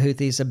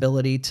Houthis'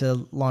 ability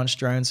to launch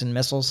drones and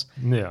missiles.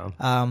 Yeah.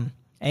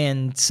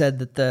 And said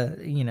that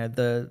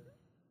the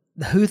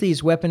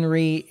Houthis'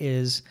 weaponry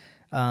is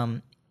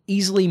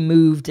easily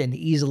moved and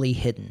easily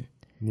hidden.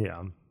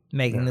 Yeah.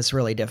 Making this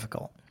really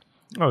difficult.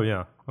 Oh,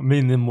 yeah. I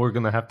mean, then we're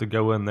going to have to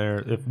go in there.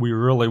 If we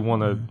really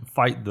want to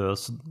fight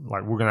this,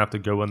 like, we're going to have to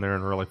go in there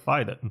and really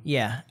fight it.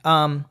 Yeah.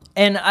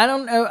 And I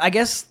don't know, I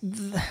guess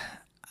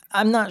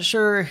I'm not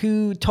sure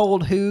who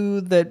told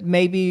who that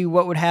maybe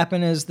what would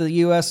happen is the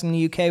U.S. and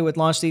the UK would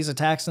launch these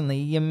attacks and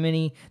the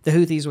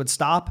Houthis would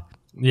stop.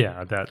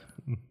 Yeah,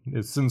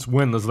 since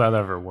when does that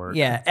ever work?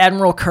 Yeah,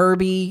 Admiral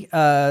Kirby,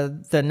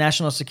 the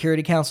National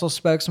Security Council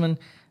spokesman,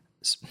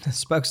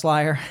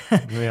 spokesliar.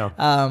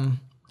 Yeah.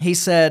 He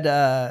said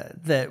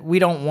that we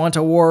don't want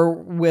a war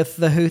with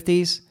the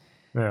Houthis.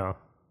 Yeah.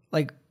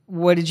 Like,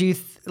 what did you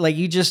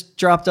you just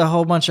dropped a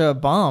whole bunch of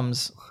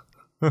bombs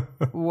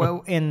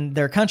in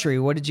their country.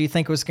 What did you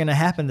think was going to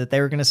happen? That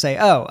they were going to say,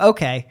 "Oh,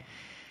 okay."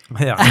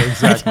 Yeah,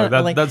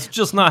 exactly. That's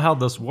just not how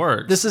this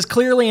works. This is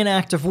clearly an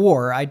act of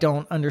war. I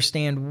don't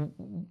understand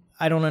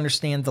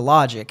the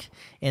logic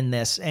in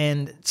this.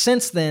 And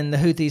since then, the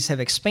Houthis have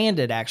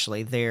expanded,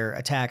 actually, their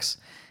attacks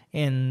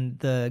in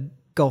the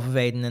Gulf of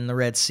Aden and the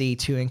Red Sea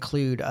to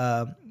include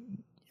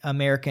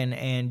American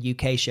and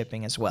UK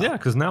shipping as well. Yeah,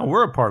 because now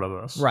we're a part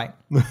of this. Right.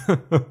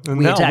 And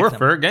now we're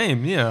fair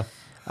game, yeah.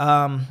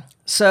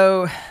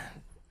 So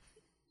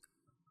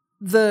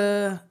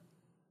the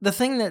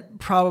thing that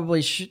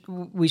probably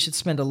we should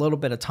spend a little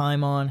bit of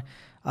time on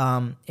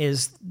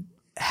is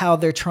how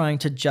they're trying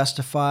to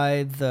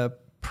justify the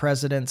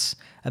president's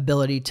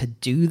ability to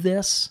do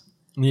this.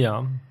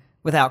 Yeah.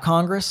 Without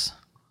Congress.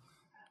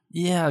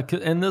 Yeah,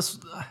 and this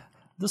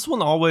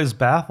one always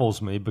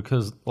baffles me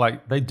because,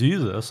 like, they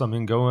do this. I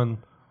mean, going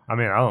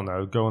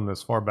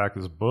this far back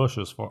as Bush,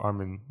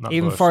 not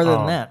even Bush, farther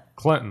than that.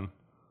 Clinton.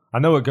 I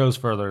know it goes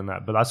further than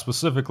that, but I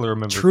specifically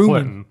remember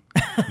Truman.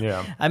 Clinton.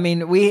 Yeah. I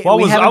mean, we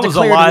haven't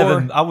declared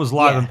war. I was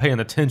alive and paying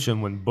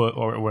attention when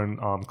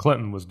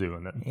Clinton was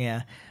doing it.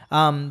 Yeah.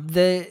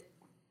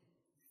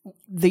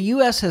 The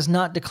U.S. has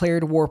not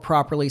declared war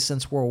properly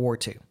since World War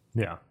II.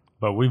 Yeah.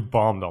 But we've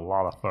bombed a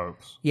lot of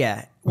folks.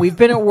 Yeah. We've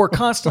been at war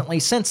constantly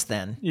since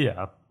then.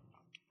 Yeah.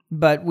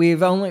 But we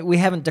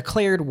haven't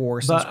declared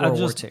war since World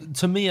War II.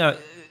 To me,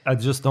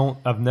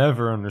 I've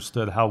never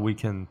understood how we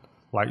can,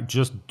 like,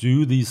 just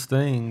do these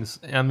things.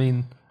 I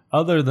mean,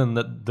 other than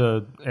at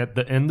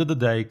the end of the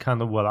day,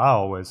 kind of what I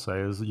always say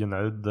is,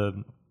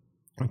 the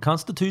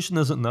Constitution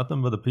isn't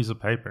nothing but a piece of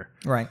paper.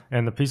 Right.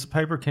 And the piece of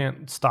paper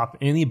can't stop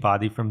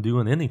anybody from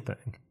doing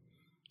anything.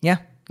 Yeah,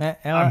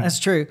 That's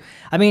true.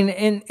 I mean,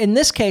 in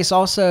this case,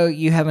 also,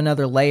 you have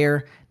another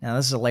layer. Now,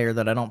 this is a layer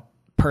that I don't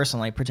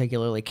personally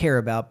particularly care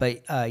about,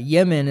 but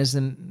Yemen is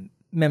a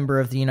member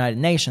of the United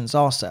Nations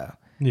also.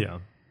 Yeah.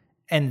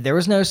 And there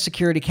was no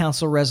Security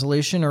Council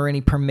resolution or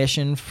any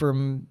permission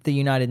from the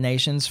United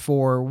Nations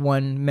for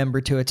one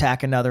member to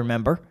attack another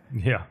member.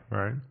 Yeah,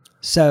 right.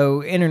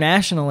 So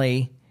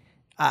internationally,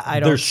 I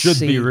don't see... There should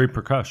be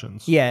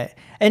repercussions. Yeah,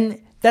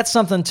 and that's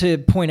something to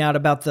point out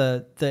about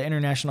the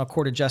International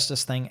Court of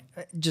Justice thing,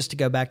 just to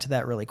go back to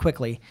that really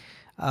quickly.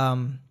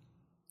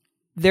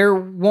 There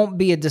won't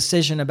be a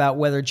decision about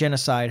whether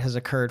genocide has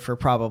occurred for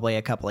probably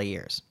a couple of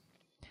years.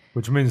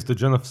 Which means the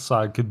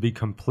genocide could be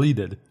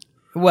completed.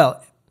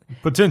 Well...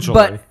 Potentially.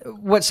 But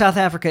what South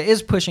Africa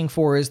is pushing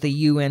for is the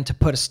UN to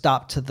put a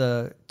stop to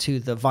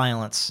the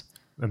violence.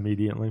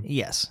 Immediately?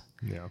 Yes.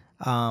 Yeah.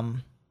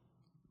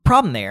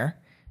 Problem there,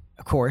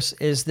 of course,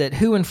 is that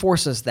who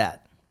enforces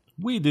that?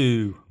 We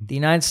do. The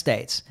United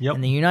States. Yep.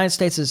 And the United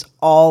States is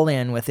all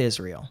in with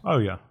Israel. Oh,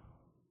 yeah.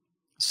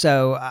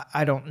 So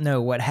I don't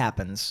know what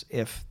happens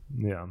if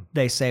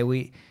they say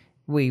we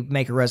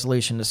make a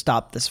resolution to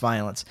stop this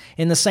violence.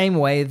 In the same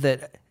way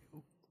that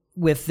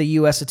with the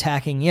U.S.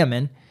 attacking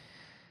Yemen,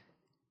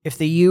 if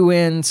the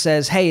UN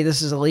says, hey,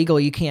 this is illegal,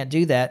 you can't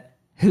do that,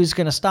 who's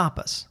going to stop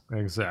us?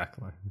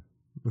 Exactly.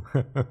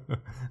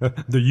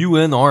 The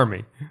UN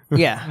army.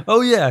 Yeah.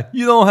 Oh, yeah,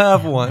 you don't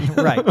have one.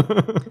 Right.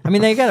 I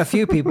mean, they got a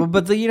few people,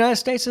 but the United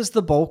States is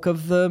the bulk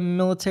of the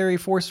military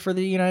force for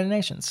the United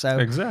Nations. So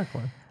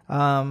exactly.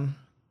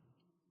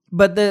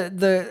 But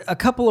a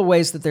couple of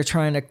ways that they're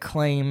trying to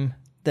claim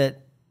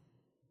that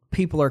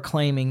people are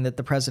claiming that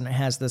the president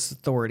has this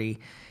authority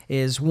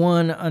is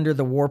one under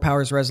the War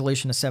Powers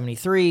Resolution of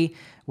 73,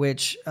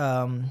 which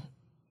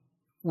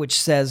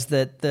says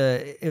that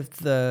if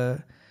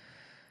the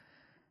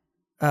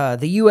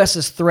U.S.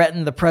 is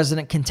threatened, the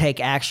president can take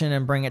action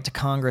and bring it to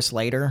Congress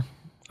later.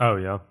 Oh,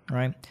 yeah.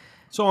 Right.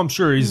 So I'm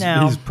sure he's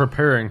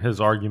preparing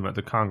his argument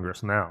to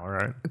Congress now,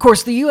 right? Of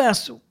course, the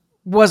U.S.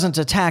 wasn't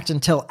attacked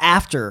until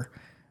after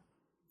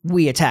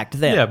we attacked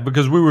them. Yeah,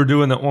 because we were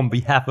doing it on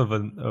behalf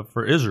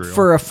for Israel.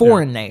 For a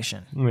foreign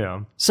nation.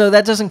 Yeah. So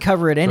that doesn't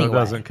cover it anyway. So it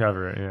doesn't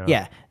cover it, yeah.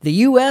 Yeah. The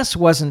U.S.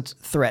 wasn't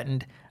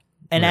threatened.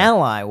 An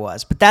ally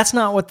was. But that's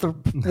not what the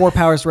War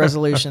Powers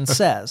Resolution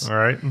says. All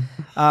right.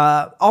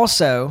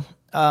 Also,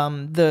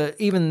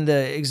 even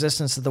the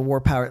existence of the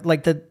War Powers,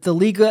 like the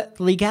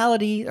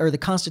legality or the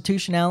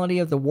constitutionality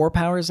of the War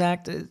Powers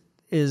Act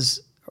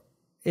is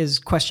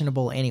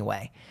questionable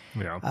anyway.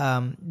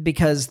 Yeah.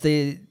 Because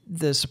the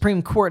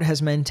Supreme Court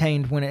has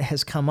maintained when it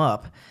has come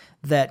up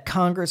that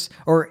Congress,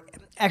 or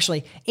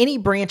actually any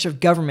branch of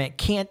government,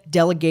 can't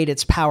delegate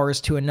its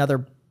powers to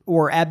another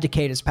or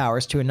abdicate its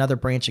powers to another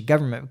branch of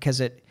government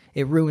because it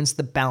ruins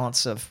the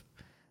balance of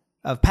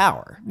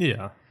power.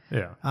 Yeah.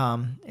 Yeah.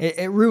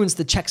 It ruins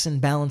the checks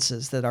and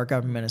balances that our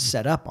government is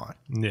set up on.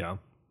 Yeah.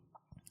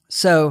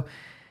 So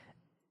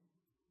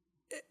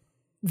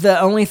the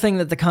only people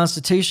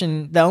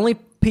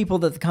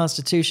that the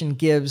Constitution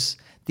gives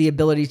the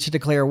ability to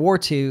declare war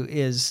to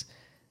is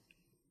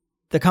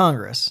the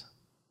Congress.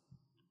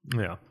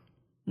 Yeah.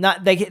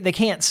 They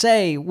can't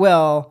say,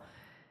 well,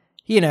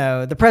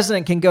 the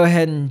president can go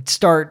ahead and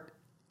start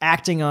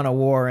acting on a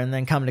war and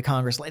then come to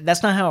Congress.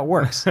 That's not how it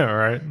works. All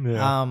right.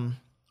 Yeah.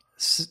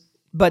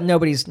 But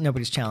nobody's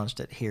challenged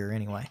it here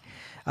anyway.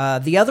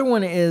 The other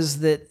one is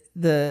that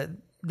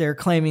they're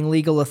claiming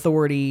legal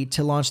authority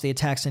to launch the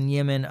attacks in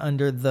Yemen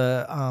under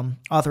the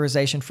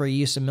authorization for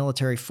use of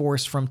military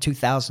force from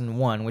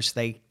 2001, which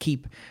they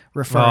keep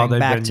referring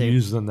back to. They've been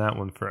using that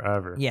one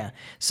forever. Yeah.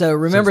 So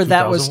remember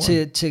that was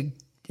to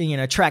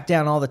track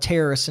down all the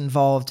terrorists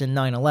involved in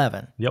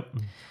 9/11. Yep.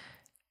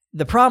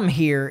 The problem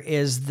here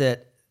is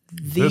that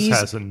these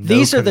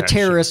are the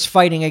terrorists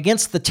fighting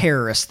against the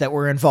terrorists that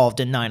were involved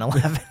in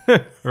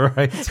 9/11.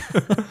 Right.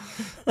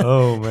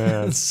 Oh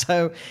man.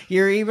 So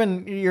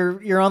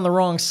you're on the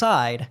wrong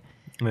side.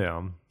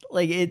 Yeah.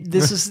 Like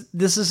this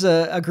is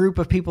a group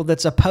of people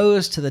that's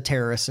opposed to the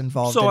terrorists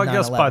involved in 9/11. So I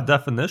guess by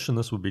definition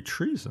this would be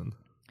treason.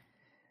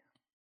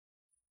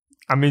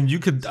 I mean, you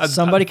could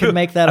somebody could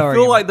make that argument.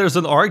 I feel like there's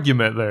an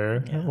argument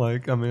there.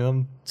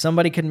 Yeah.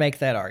 Somebody could make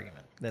that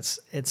argument. It's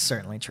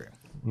certainly true.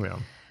 Yeah.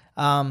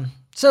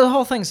 So the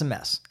whole thing's a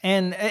mess.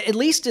 And at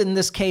least in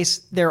this case,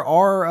 there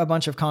are a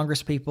bunch of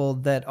Congress people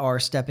that are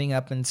stepping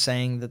up and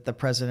saying that the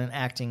president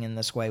acting in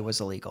this way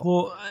was illegal.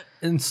 Well,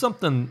 and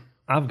something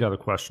I've got a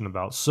question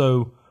about.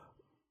 So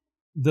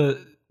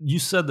you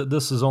said that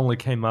this has only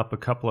came up a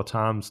couple of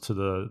times to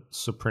the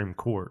Supreme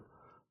Court.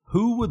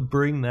 Who would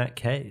bring that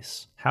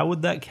case? How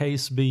would that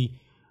case be?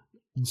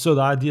 So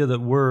the idea that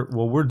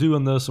we're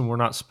doing this and we're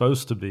not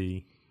supposed to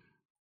be,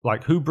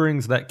 like, who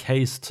brings that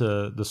case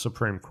to the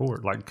Supreme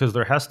Court? Like, because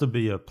there has to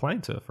be a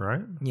plaintiff,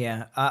 right?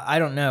 Yeah, I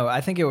don't know.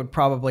 I think it would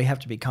probably have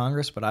to be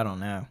Congress, but I don't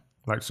know.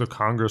 Like, so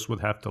Congress would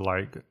have to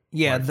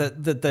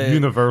the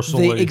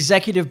universally. The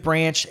executive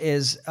branch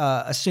is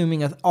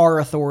assuming our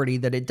authority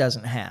that it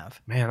doesn't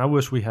have. Man, I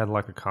wish we had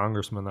like a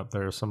congressman up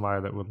there,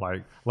 somebody that would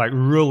like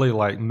really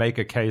like make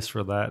a case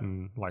for that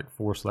and like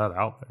force that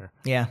out there.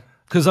 Yeah.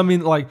 Because I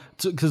mean, like,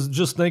 because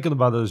just thinking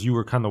about it as you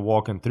were kind of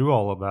walking through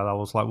all of that, I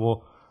was like,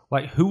 well,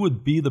 like, who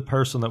would be the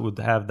person that would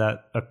have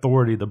that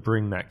authority to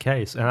bring that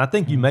case? And I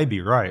think you may be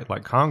right.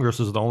 Like, Congress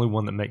is the only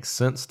one that makes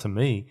sense to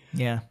me.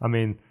 Yeah. I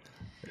mean,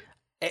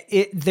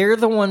 they're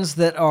the ones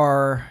that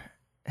are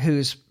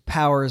whose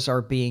powers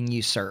are being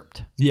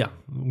usurped. Yeah.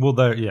 Well,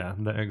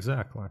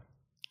 exactly.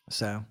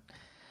 So,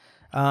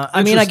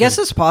 I mean, I guess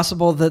it's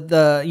possible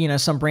that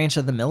some branch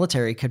of the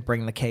military could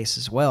bring the case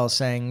as well,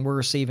 saying we're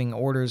receiving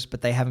orders,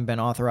 but they haven't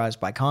been authorized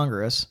by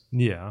Congress.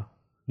 Yeah.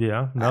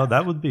 Yeah. No,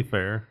 that would be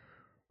fair.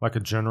 Like a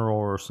general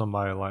or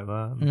somebody like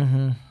that.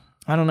 Mm-hmm.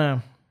 I don't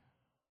know.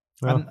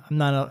 Well, I'm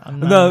not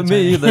no,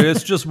 me either.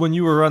 It's just when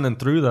you were running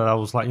through that, I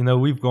was like,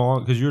 we've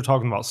gone, because you're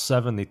talking about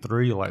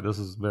 73. Like, this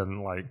has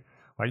been like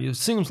it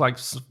seems like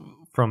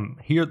from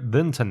here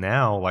then to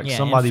now, like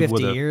somebody in 50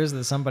 would have years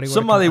that somebody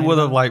would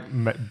have like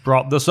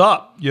brought this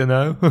up,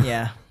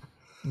 Yeah.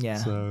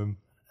 So.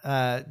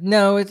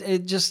 No,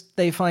 it just,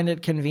 they find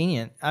it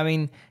convenient. I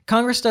mean,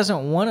 Congress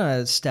doesn't want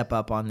to step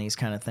up on these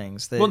kind of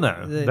things.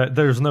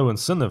 There's no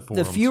incentive for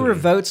them. The fewer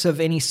votes of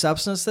any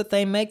substance that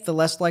they make, the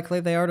less likely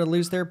they are to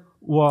lose their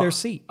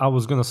seat. I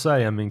was going to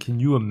say, I mean, can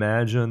you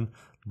imagine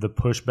the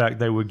pushback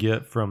they would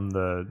get from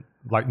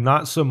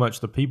not so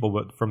much the people,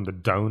 but from the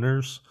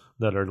donors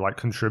that are like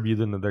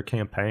contributing to their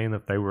campaign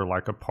if they were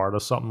like a part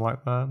of something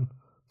like that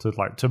to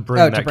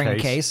bring the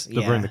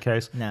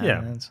case? No,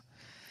 yeah.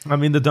 I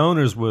mean, the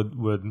donors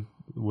would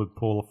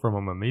pull from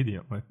them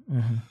immediately.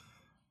 Mm-hmm.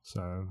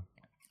 So,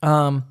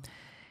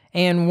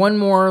 and one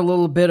more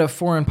little bit of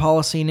foreign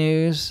policy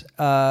news: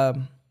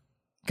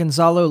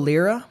 Gonzalo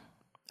Lira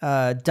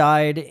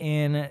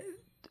died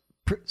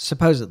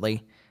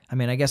supposedly. I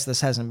mean, I guess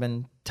this hasn't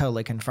been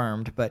totally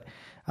confirmed, but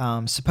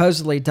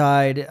supposedly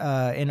died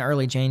in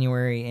early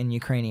January in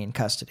Ukrainian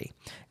custody.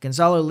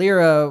 Gonzalo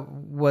Lira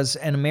was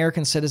an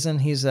American citizen.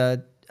 He's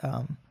a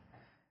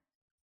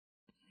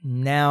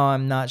now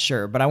I'm not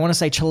sure, but I want to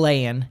say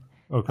Chilean.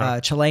 Okay.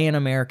 Chilean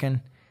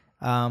American,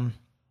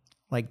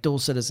 like dual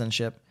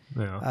citizenship,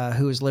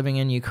 who was living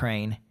in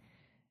Ukraine.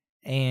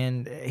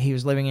 And he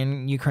was living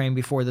in Ukraine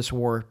before this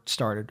war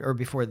started, or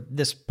before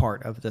this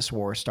part of this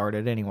war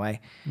started anyway.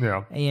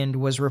 Yeah. And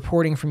was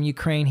reporting from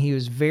Ukraine. He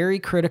was very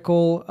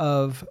critical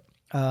of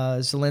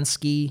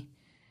Zelensky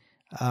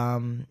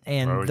and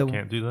you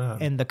can't do that.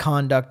 And the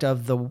conduct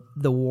of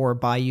the war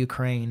by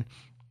Ukraine.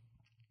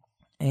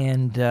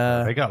 And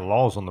they got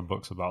laws on the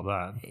books about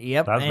that.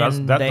 Yep,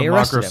 that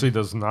democracy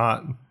does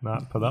not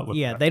put up with that.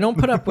 Yeah, they don't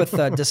put up with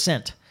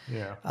dissent.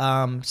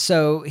 Yeah.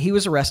 So he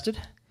was arrested,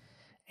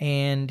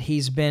 and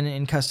he's been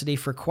in custody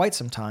for quite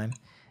some time.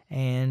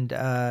 And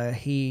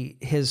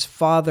his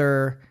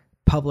father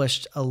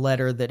published a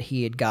letter that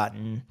he had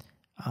gotten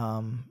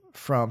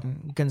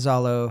from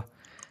Gonzalo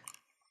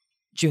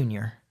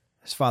Jr.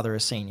 His father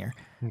is senior,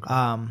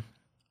 okay.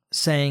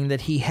 Saying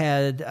that he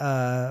had.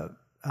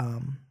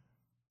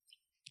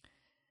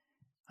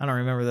 I don't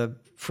remember the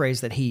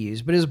phrase that he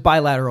used, but it was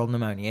bilateral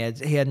pneumonia.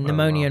 He had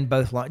pneumonia in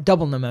both lungs.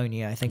 Double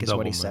pneumonia, I think is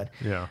what he said.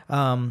 Yeah.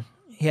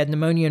 He had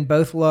pneumonia in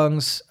both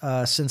lungs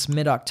since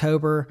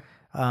mid-October.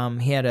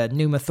 He had a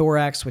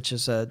pneumothorax, which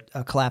is a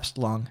collapsed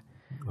lung,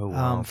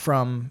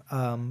 from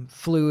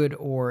fluid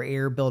or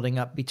air building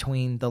up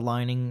between the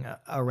lining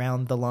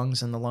around the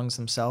lungs and the lungs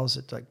themselves.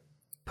 It like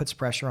puts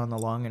pressure on the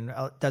lung and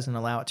doesn't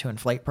allow it to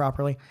inflate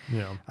properly.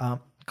 Yeah.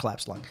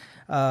 Collapsed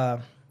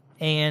lung.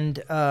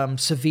 And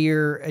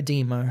severe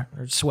edema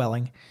or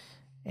swelling,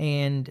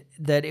 and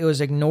that it was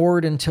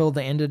ignored until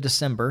the end of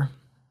December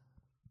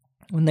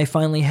when they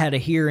finally had a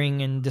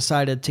hearing and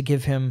decided to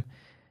give him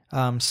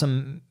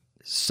some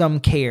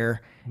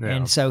care. Yeah.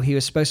 And so he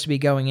was supposed to be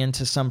going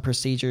into some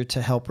procedure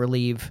to help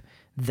relieve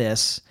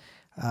this,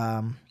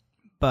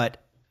 but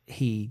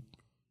he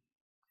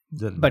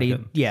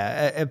didn't.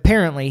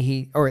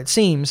 Apparently it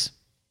seems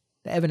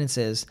the evidence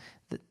is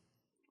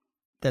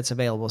that's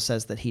available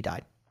says that he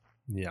died.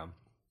 Yeah.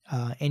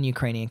 In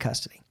Ukrainian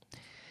custody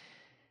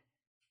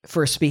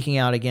for speaking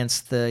out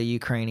against the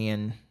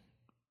Ukrainian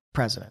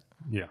president.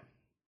 Yeah.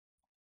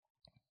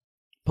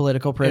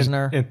 Political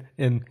prisoner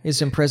and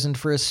is imprisoned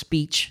for his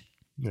speech,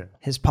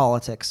 his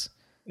politics.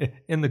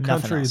 In the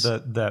country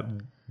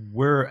that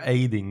we're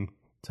aiding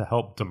to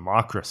help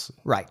democracy.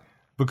 Right.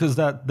 Because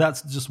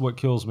that's just what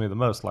kills me the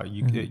most. Like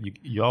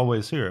you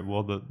always hear it.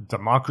 Well, the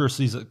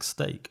democracy's at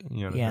stake.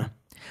 Yeah.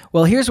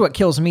 Well, here's what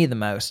kills me the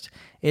most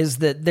is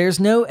that there's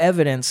no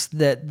evidence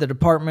that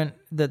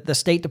the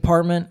State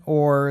Department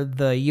or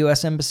the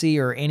U.S. Embassy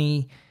or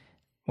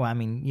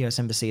U.S.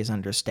 Embassy is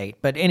under state,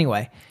 but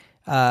anyway,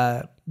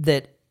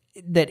 that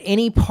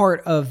any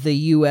part of the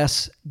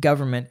U.S.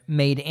 government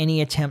made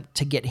any attempt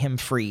to get him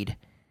freed.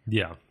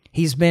 Yeah.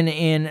 He's been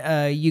in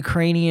a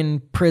Ukrainian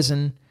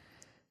prison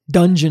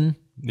dungeon.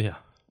 Yeah.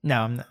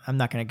 No, I'm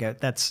not going to go.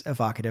 That's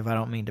evocative. I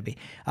don't mean to be.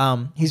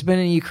 He's been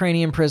in a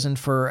Ukrainian prison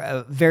for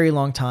a very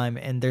long time,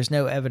 and there's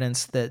no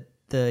evidence that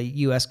the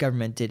U.S.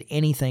 government did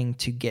anything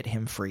to get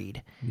him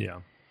freed. Yeah.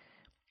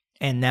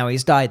 And now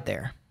he's died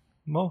there.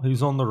 Well,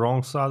 he's on the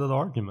wrong side of the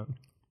argument.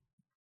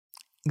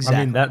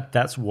 Exactly. I mean,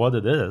 that's what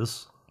it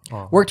is.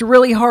 Worked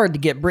really hard to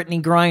get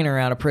Brittany Griner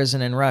out of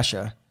prison in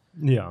Russia.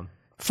 Yeah.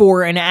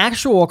 For an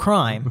actual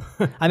crime.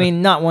 I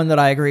mean, not one that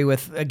I agree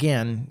with.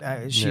 Again,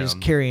 she was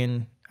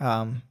carrying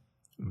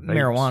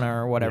marijuana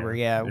or whatever.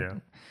 Yeah.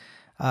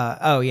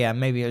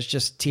 Maybe it was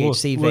just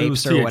THC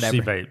vapes or whatever.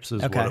 THC vapes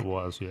is what it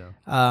was. Yeah.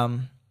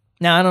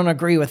 Now I don't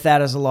agree with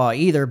that as a law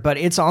either, but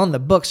it's on the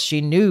books.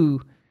 She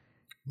knew.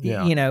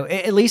 Yeah. You know,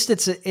 at least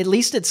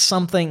it's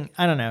something.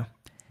 I don't know.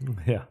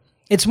 Yeah.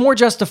 It's more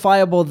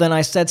justifiable than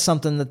I said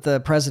something that the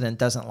president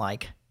doesn't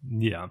like.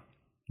 Yeah.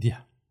 Yeah.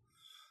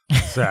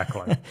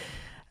 Exactly.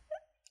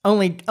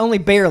 Only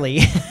barely.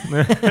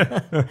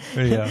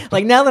 Yeah.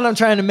 Like now that I'm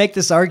trying to make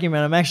this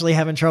argument, I'm actually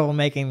having trouble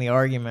making the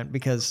argument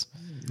because,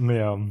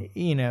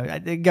 you know,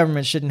 the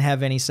government shouldn't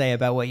have any say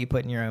about what you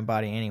put in your own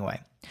body anyway.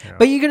 Yeah.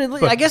 But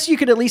I guess you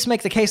could at least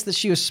make the case that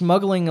she was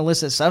smuggling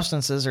illicit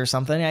substances or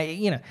something.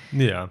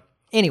 Yeah.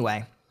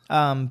 Anyway,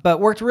 but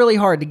worked really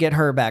hard to get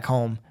her back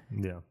home.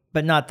 Yeah.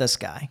 But not this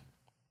guy.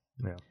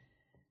 Yeah.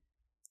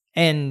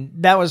 And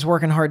that was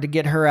working hard to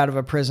get her out of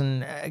a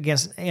prison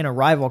in a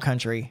rival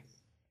country.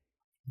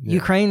 Yeah.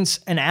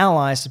 Ukraine's an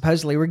ally,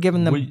 supposedly. We're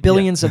giving them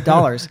billions of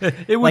dollars.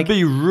 It would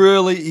be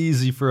really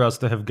easy for us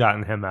to have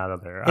gotten him out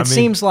of there. It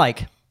seems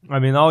like. I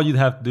mean, all you'd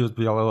have to do is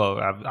be like,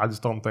 look, I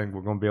just don't think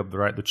we're going to be able to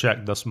write the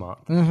check this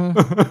month.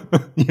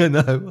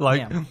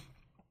 Mm-hmm.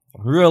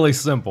 Really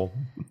simple.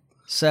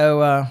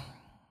 So,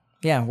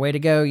 way to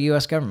go,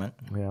 U.S. government.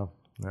 Yeah,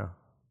 yeah.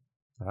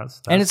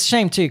 That's and it's a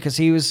shame, too, because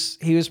he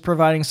was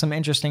providing some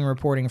interesting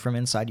reporting from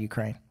inside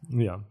Ukraine.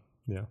 Yeah,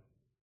 yeah.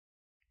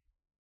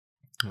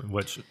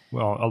 Which,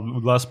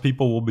 less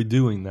people will be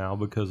doing now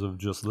because of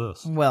just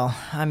this. Well,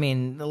 I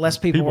mean, less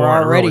people were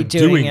already really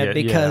doing it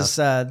because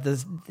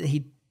because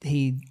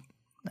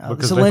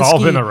they've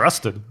all been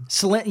arrested.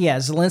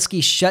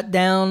 Zelensky shut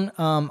down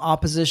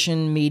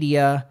opposition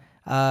media,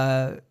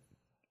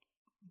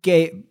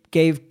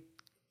 gave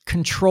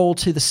control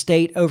to the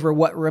state over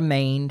what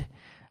remained,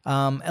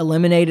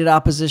 eliminated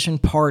opposition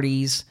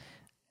parties.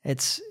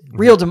 It's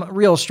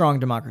real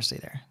strong democracy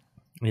there.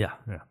 Yeah,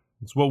 yeah.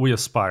 It's what we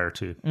aspire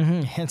to.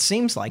 Mm-hmm. It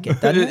seems like it,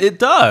 doesn't it? It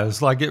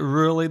does. Like, it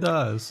really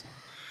does.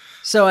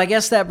 So I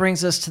guess that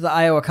brings us to the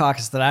Iowa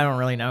Caucus that I don't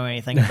really know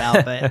anything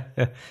about.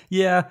 But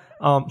yeah.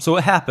 So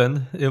it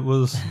happened. It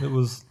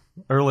was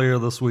earlier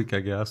this week, I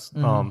guess.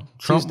 Trump,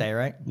 Tuesday,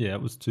 right? Yeah,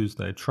 it was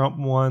Tuesday. Trump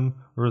won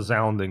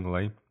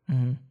resoundingly.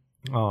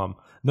 Mm-hmm.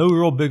 No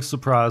real big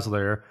surprise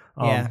there.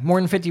 More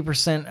than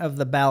 50% of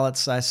the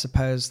ballots, I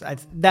suppose.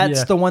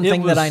 That's the one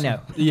thing that I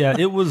know. Yeah,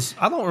 it was.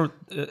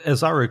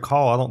 As I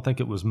recall, I don't think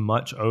it was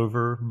much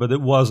over, but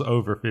it was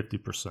over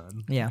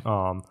 50%.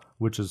 Yeah.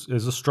 Which is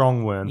a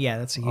strong win. Yeah,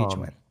 that's a huge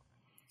win.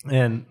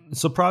 And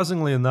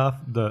surprisingly enough,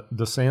 the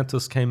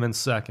DeSantis came in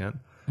second,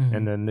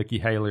 and then Nikki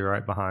Haley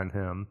right behind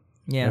him.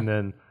 Yeah. And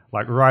then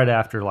right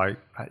after,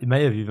 it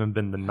may have even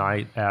been the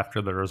night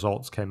after the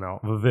results came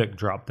out, Vivek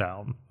dropped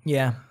out.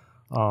 Yeah.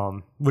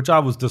 Which I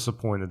was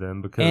disappointed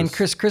in because... And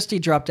Chris Christie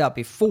dropped out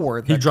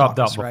before the He dropped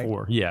caucus, out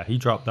before. Right? Yeah, he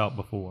dropped out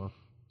before.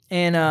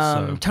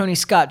 And Tony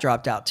Scott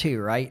dropped out too,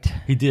 right?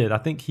 He did. I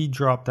think he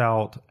dropped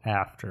out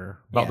after,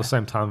 about the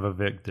same time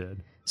Vivek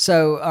did.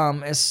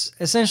 So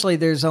essentially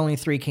there's only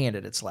 3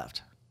 candidates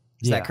left.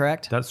 Is that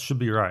correct? That should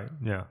be right,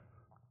 yeah.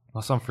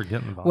 Unless I'm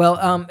forgetting about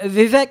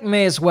Vivek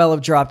may as well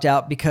have dropped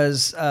out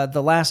because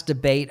the last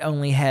debate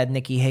only had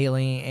Nikki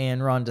Haley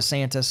and Ron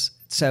DeSantis.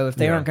 So if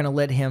they aren't going to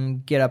let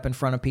him get up in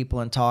front of people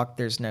and talk,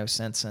 there's no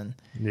sense in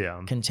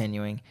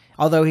continuing.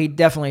 Although he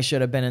definitely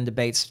should have been in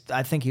debates.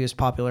 I think he was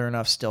popular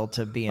enough still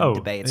to be in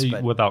debates.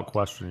 Without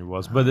question he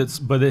was. But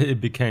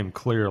it became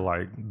clear,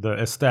 the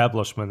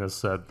establishment has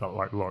said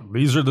that, look,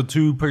 these are the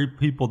 2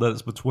 people that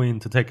it's between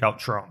to take out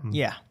Trump.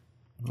 Yeah.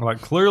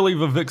 Clearly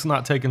Vivek's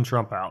not taking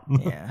Trump out.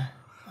 Yeah.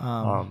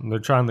 They're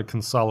trying to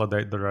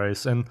consolidate the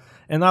race. And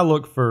I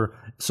look for...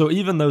 So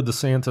even though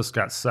DeSantis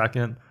got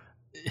second...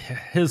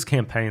 His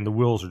campaign, the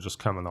wheels are just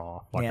coming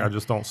off. I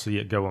just don't see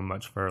it going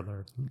much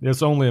further.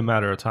 It's only a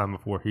matter of time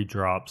before he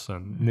drops,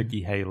 and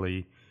Nikki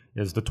Haley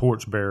is the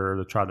torchbearer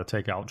to try to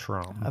take out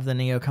Trump. Of the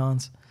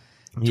neocons.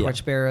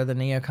 Torchbearer of the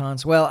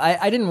neocons. Well,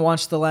 I didn't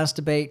watch the last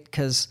debate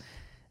because,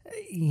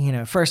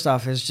 first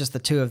off, it's just the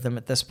 2 of them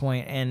at this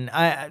point, and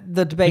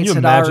the debates Can you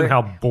imagine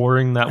how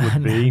boring that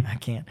would be? No, I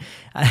can't.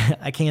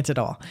 I can't at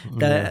all.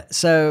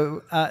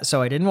 So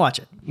I didn't watch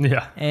it.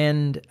 Yeah.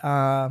 And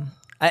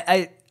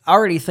I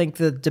already think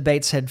the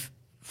debates had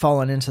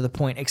fallen into the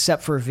point,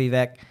 except for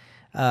Vivek,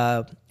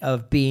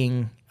 of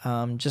being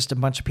just a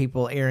bunch of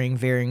people airing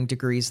varying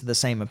degrees of the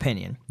same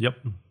opinion. Yep.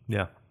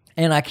 Yeah.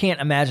 And I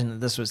can't imagine that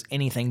this was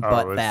anything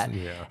but that.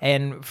 Yeah.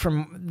 And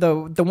from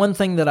the one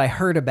thing that I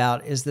heard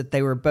about is that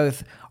they were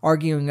both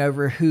arguing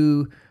over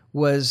who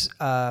was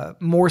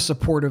more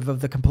supportive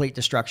of the complete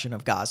destruction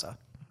of Gaza.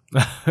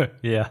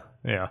 Yeah,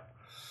 yeah.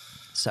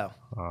 So,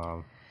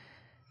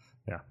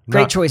 yeah,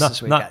 great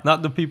choices we got.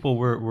 Not the people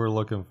we're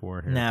looking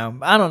for here. No,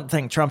 I don't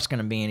think Trump's going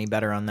to be any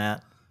better on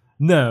that.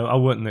 No, I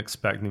wouldn't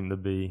expect him to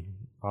be.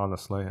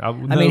 Honestly, I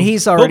mean,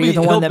 he's already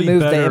the one that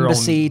moved the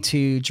embassy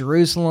to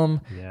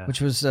Jerusalem,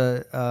 which was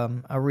a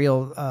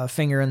real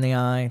finger in the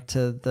eye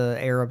to the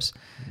Arabs.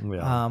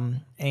 Yeah.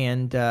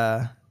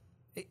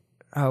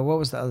 What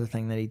was the other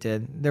thing that he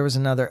did? There was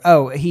another.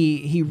 Oh,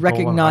 he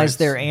recognized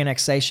their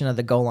annexation of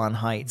the Golan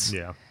Heights.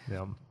 Yeah,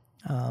 yeah.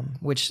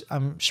 Which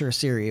I'm sure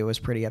Syria was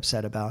pretty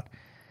upset about.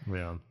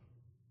 Yeah.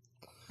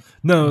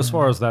 No, as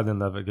far as that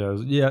end of it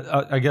goes,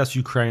 yeah, I guess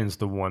Ukraine's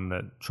the one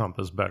that Trump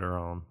is better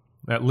on.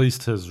 At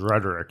least his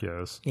rhetoric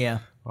is. Yeah.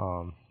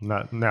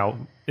 Not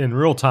now in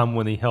real time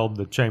when he held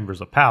the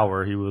chambers of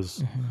power, he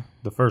was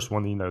the first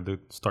one, to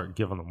start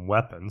giving them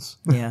weapons.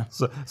 Yeah.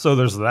 so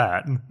there's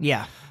that.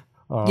 Yeah.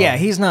 Yeah,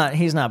 he's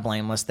not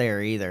blameless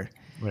there either.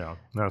 Yeah,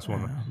 that's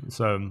one.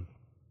 So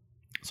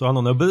I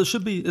don't know, but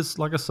it's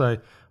like I say,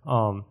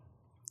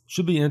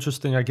 should be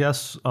interesting. I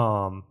guess.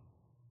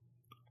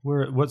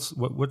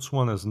 Which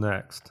one is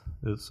next?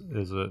 Is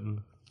it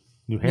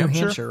New Hampshire? New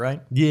Hampshire,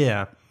 right?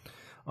 Yeah.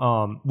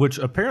 Which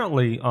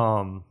apparently,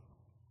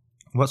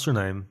 what's her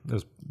name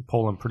is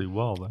polling pretty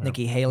well there.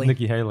 Nikki Haley.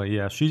 Nikki Haley,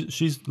 yeah,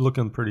 she's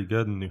looking pretty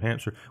good in New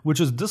Hampshire,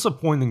 which is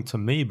disappointing to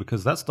me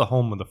because that's the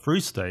home of the Free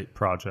State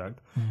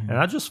Project, and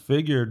I just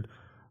figured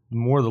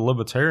more of the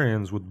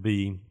libertarians would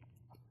be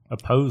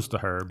opposed to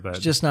her, but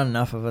it's just not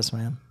enough of us,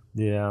 man.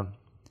 Yeah,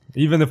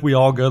 even if we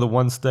all go to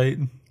one state.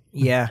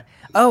 Yeah.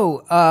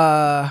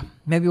 Oh,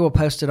 maybe we'll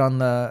post it on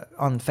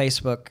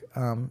Facebook,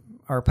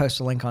 or post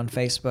a link on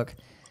Facebook.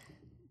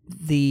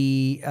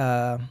 The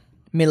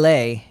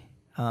Milei,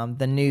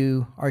 the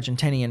new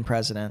Argentinian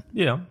president,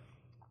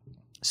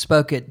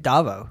 spoke at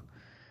Davos.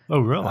 Oh,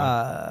 really?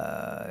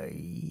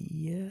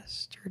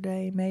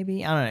 Yesterday,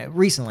 maybe? I don't know.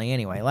 Recently,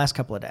 anyway. Last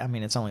couple of days. I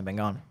mean, it's only been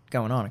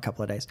going on a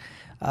couple of days.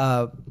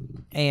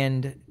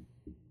 And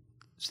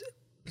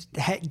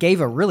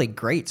gave a really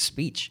great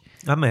speech.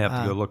 I may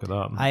have to go look it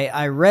up.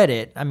 I read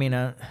it. I mean,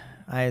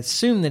 I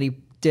assume that he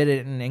did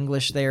it in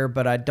English there,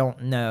 but I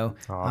don't know.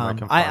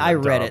 I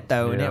read it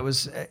though, and it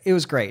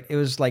was great. It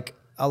was like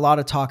a lot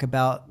of talk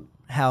about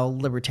how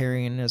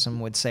libertarianism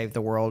would save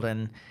the world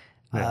and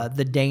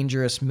the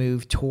dangerous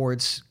move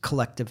towards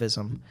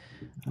collectivism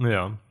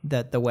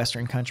that the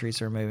Western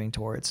countries are moving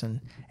towards,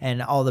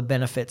 and all the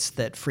benefits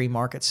that free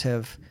markets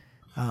have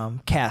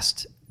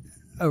cast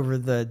over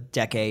the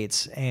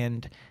decades,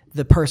 and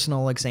the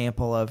personal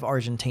example of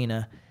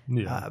Argentina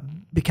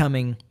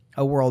becoming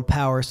a world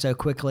power so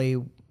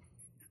quickly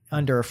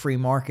under a free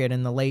market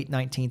in the late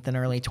 19th and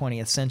early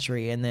 20th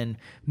century, and then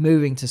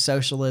moving to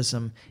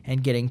socialism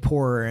and getting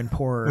poorer and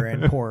poorer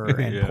and poorer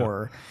and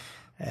poorer.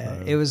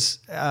 It was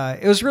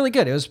really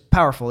good. It was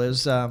powerful. It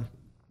was. Well,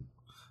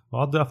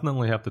 I'll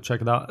definitely have to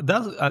check it out.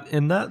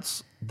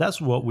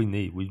 That's what we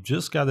need. We've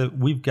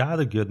got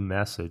a good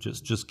message.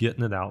 It's just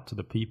getting it out to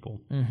the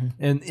people,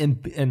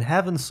 and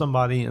having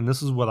somebody. And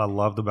this is what I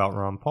loved about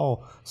Ron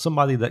Paul: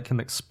 somebody that can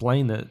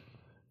explain it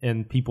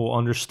and people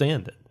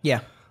understand it.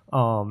 Yeah.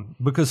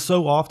 Because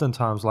so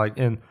oftentimes, like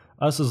in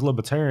us as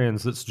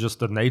libertarians, it's just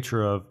the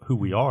nature of who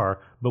we are,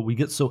 but we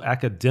get so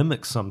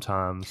academic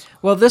sometimes.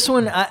 Well, this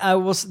one,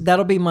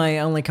 that'll be my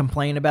only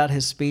complaint about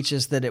his speech,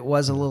 is that it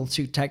was a little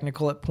too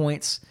technical at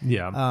points.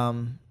 Yeah.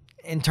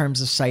 In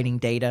terms of citing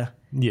data.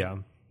 Yeah.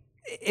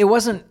 It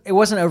wasn't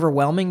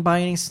overwhelming by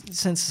any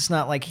sense. It's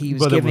not like he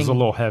was But it was a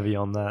little heavy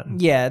on that.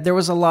 Yeah, there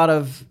was a lot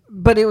of,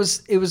 but it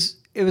was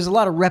a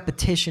lot of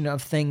repetition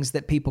of things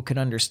that people could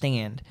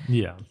understand.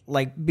 Yeah.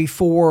 Like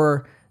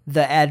before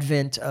the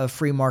advent of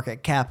free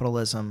market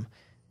capitalism,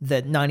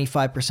 that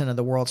 95% of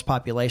the world's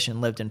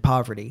population lived in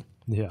poverty.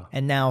 Yeah.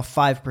 And now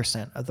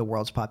 5% of the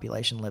world's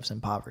population lives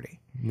in poverty.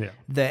 Yeah.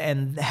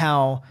 And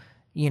how,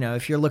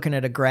 if you're looking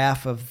at a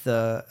graph of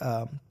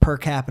the per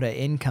capita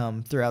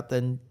income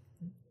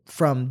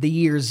from the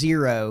year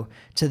 0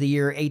 to the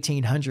year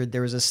 1800,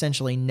 there was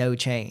essentially no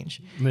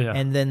change. Yeah.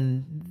 And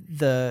then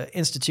the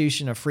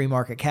institution of free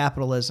market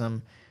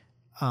capitalism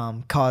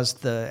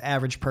caused the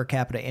average per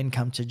capita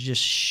income to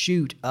just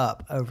shoot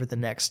up over the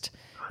next,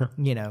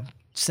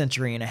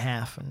 century and a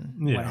half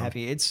and what have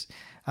you.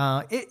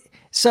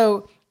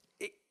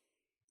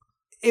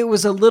 It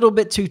was a little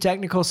bit too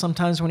technical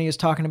sometimes when he was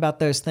talking about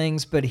those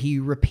things, but he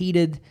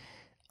repeated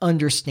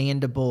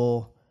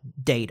understandable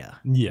data.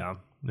 Yeah.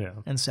 Yeah.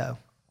 And so.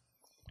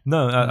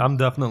 No, I'm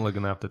definitely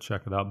going to have to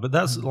check it out. But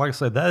that's, like I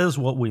said, that is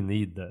what we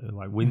need, though.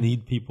 Like, we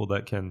need people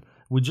that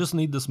we just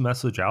need this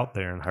message out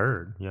there and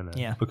heard,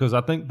 Yeah. Because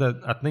I think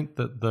that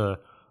the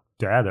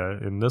data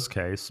in this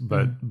case,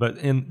 but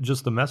in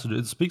just the message,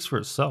 it speaks for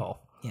itself.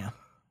 Yeah.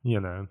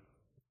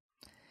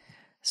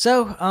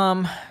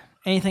 So,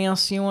 anything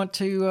else you want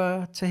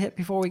to hit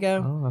before we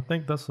go? Oh, I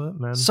think that's it,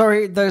 man.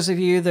 Sorry, those of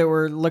you that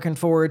were looking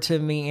forward to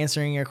me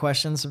answering your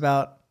questions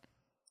about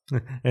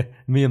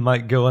me and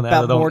Mike going at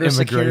it on border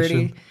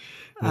immigration.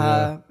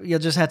 Security. You'll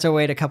just have to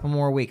wait a couple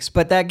more weeks,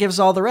 but that gives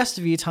all the rest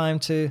of you time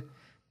to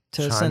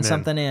to send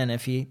something in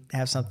if you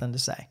have something to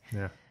say.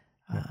 Yeah.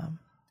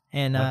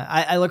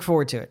 I look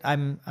forward to it.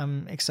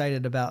 I'm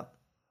excited about.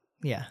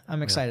 Yeah,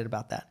 I'm excited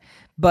about that.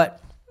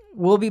 But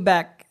we'll be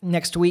back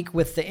next week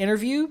with the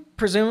interview,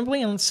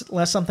 presumably,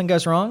 unless something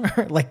goes wrong,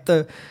 or like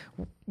the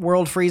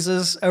world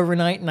freezes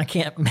overnight and I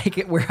can't make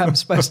it where I'm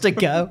supposed to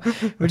go,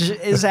 which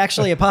is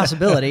actually a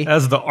possibility.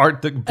 As the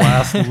Arctic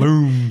blast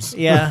looms.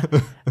 Yeah.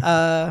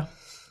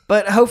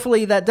 But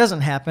hopefully that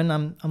doesn't happen.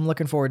 I'm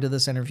looking forward to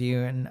this interview,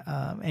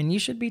 and you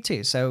should be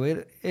too.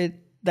 So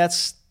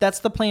that's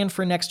the plan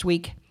for next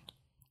week.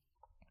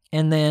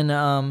 And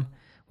then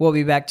we'll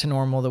be back to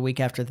normal the week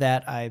after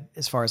that,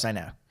 as far as I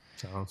know.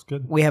 Sounds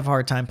good. We have a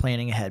hard time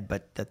planning ahead,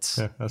 but that's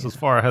as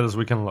far ahead as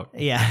we can look.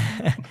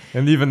 Yeah.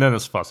 And even then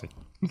it's fuzzy.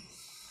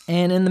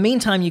 And in the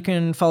meantime, you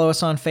can follow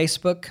us on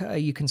Facebook.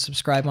 You can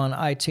subscribe on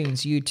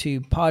iTunes,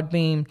 YouTube,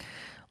 Podbean.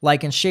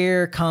 Like and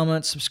share,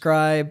 comment,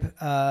 subscribe,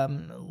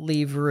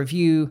 leave a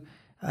review.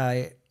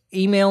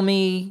 Email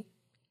me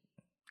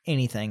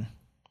anything.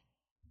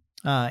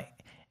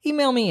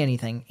 Email me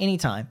anything,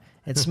 anytime.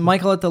 It's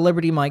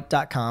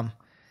michael@thelibertymike.com.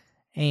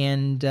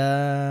 And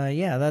I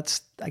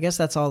guess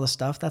that's all the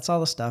stuff. That's all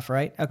the stuff,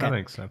 right? Okay. I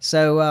think so.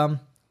 So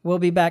we'll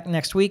be back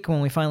next week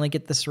when we finally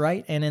get this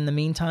right. And in the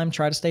meantime,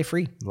 try to stay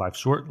free. Life's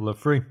short, live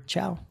free.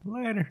 Ciao.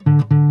 Later.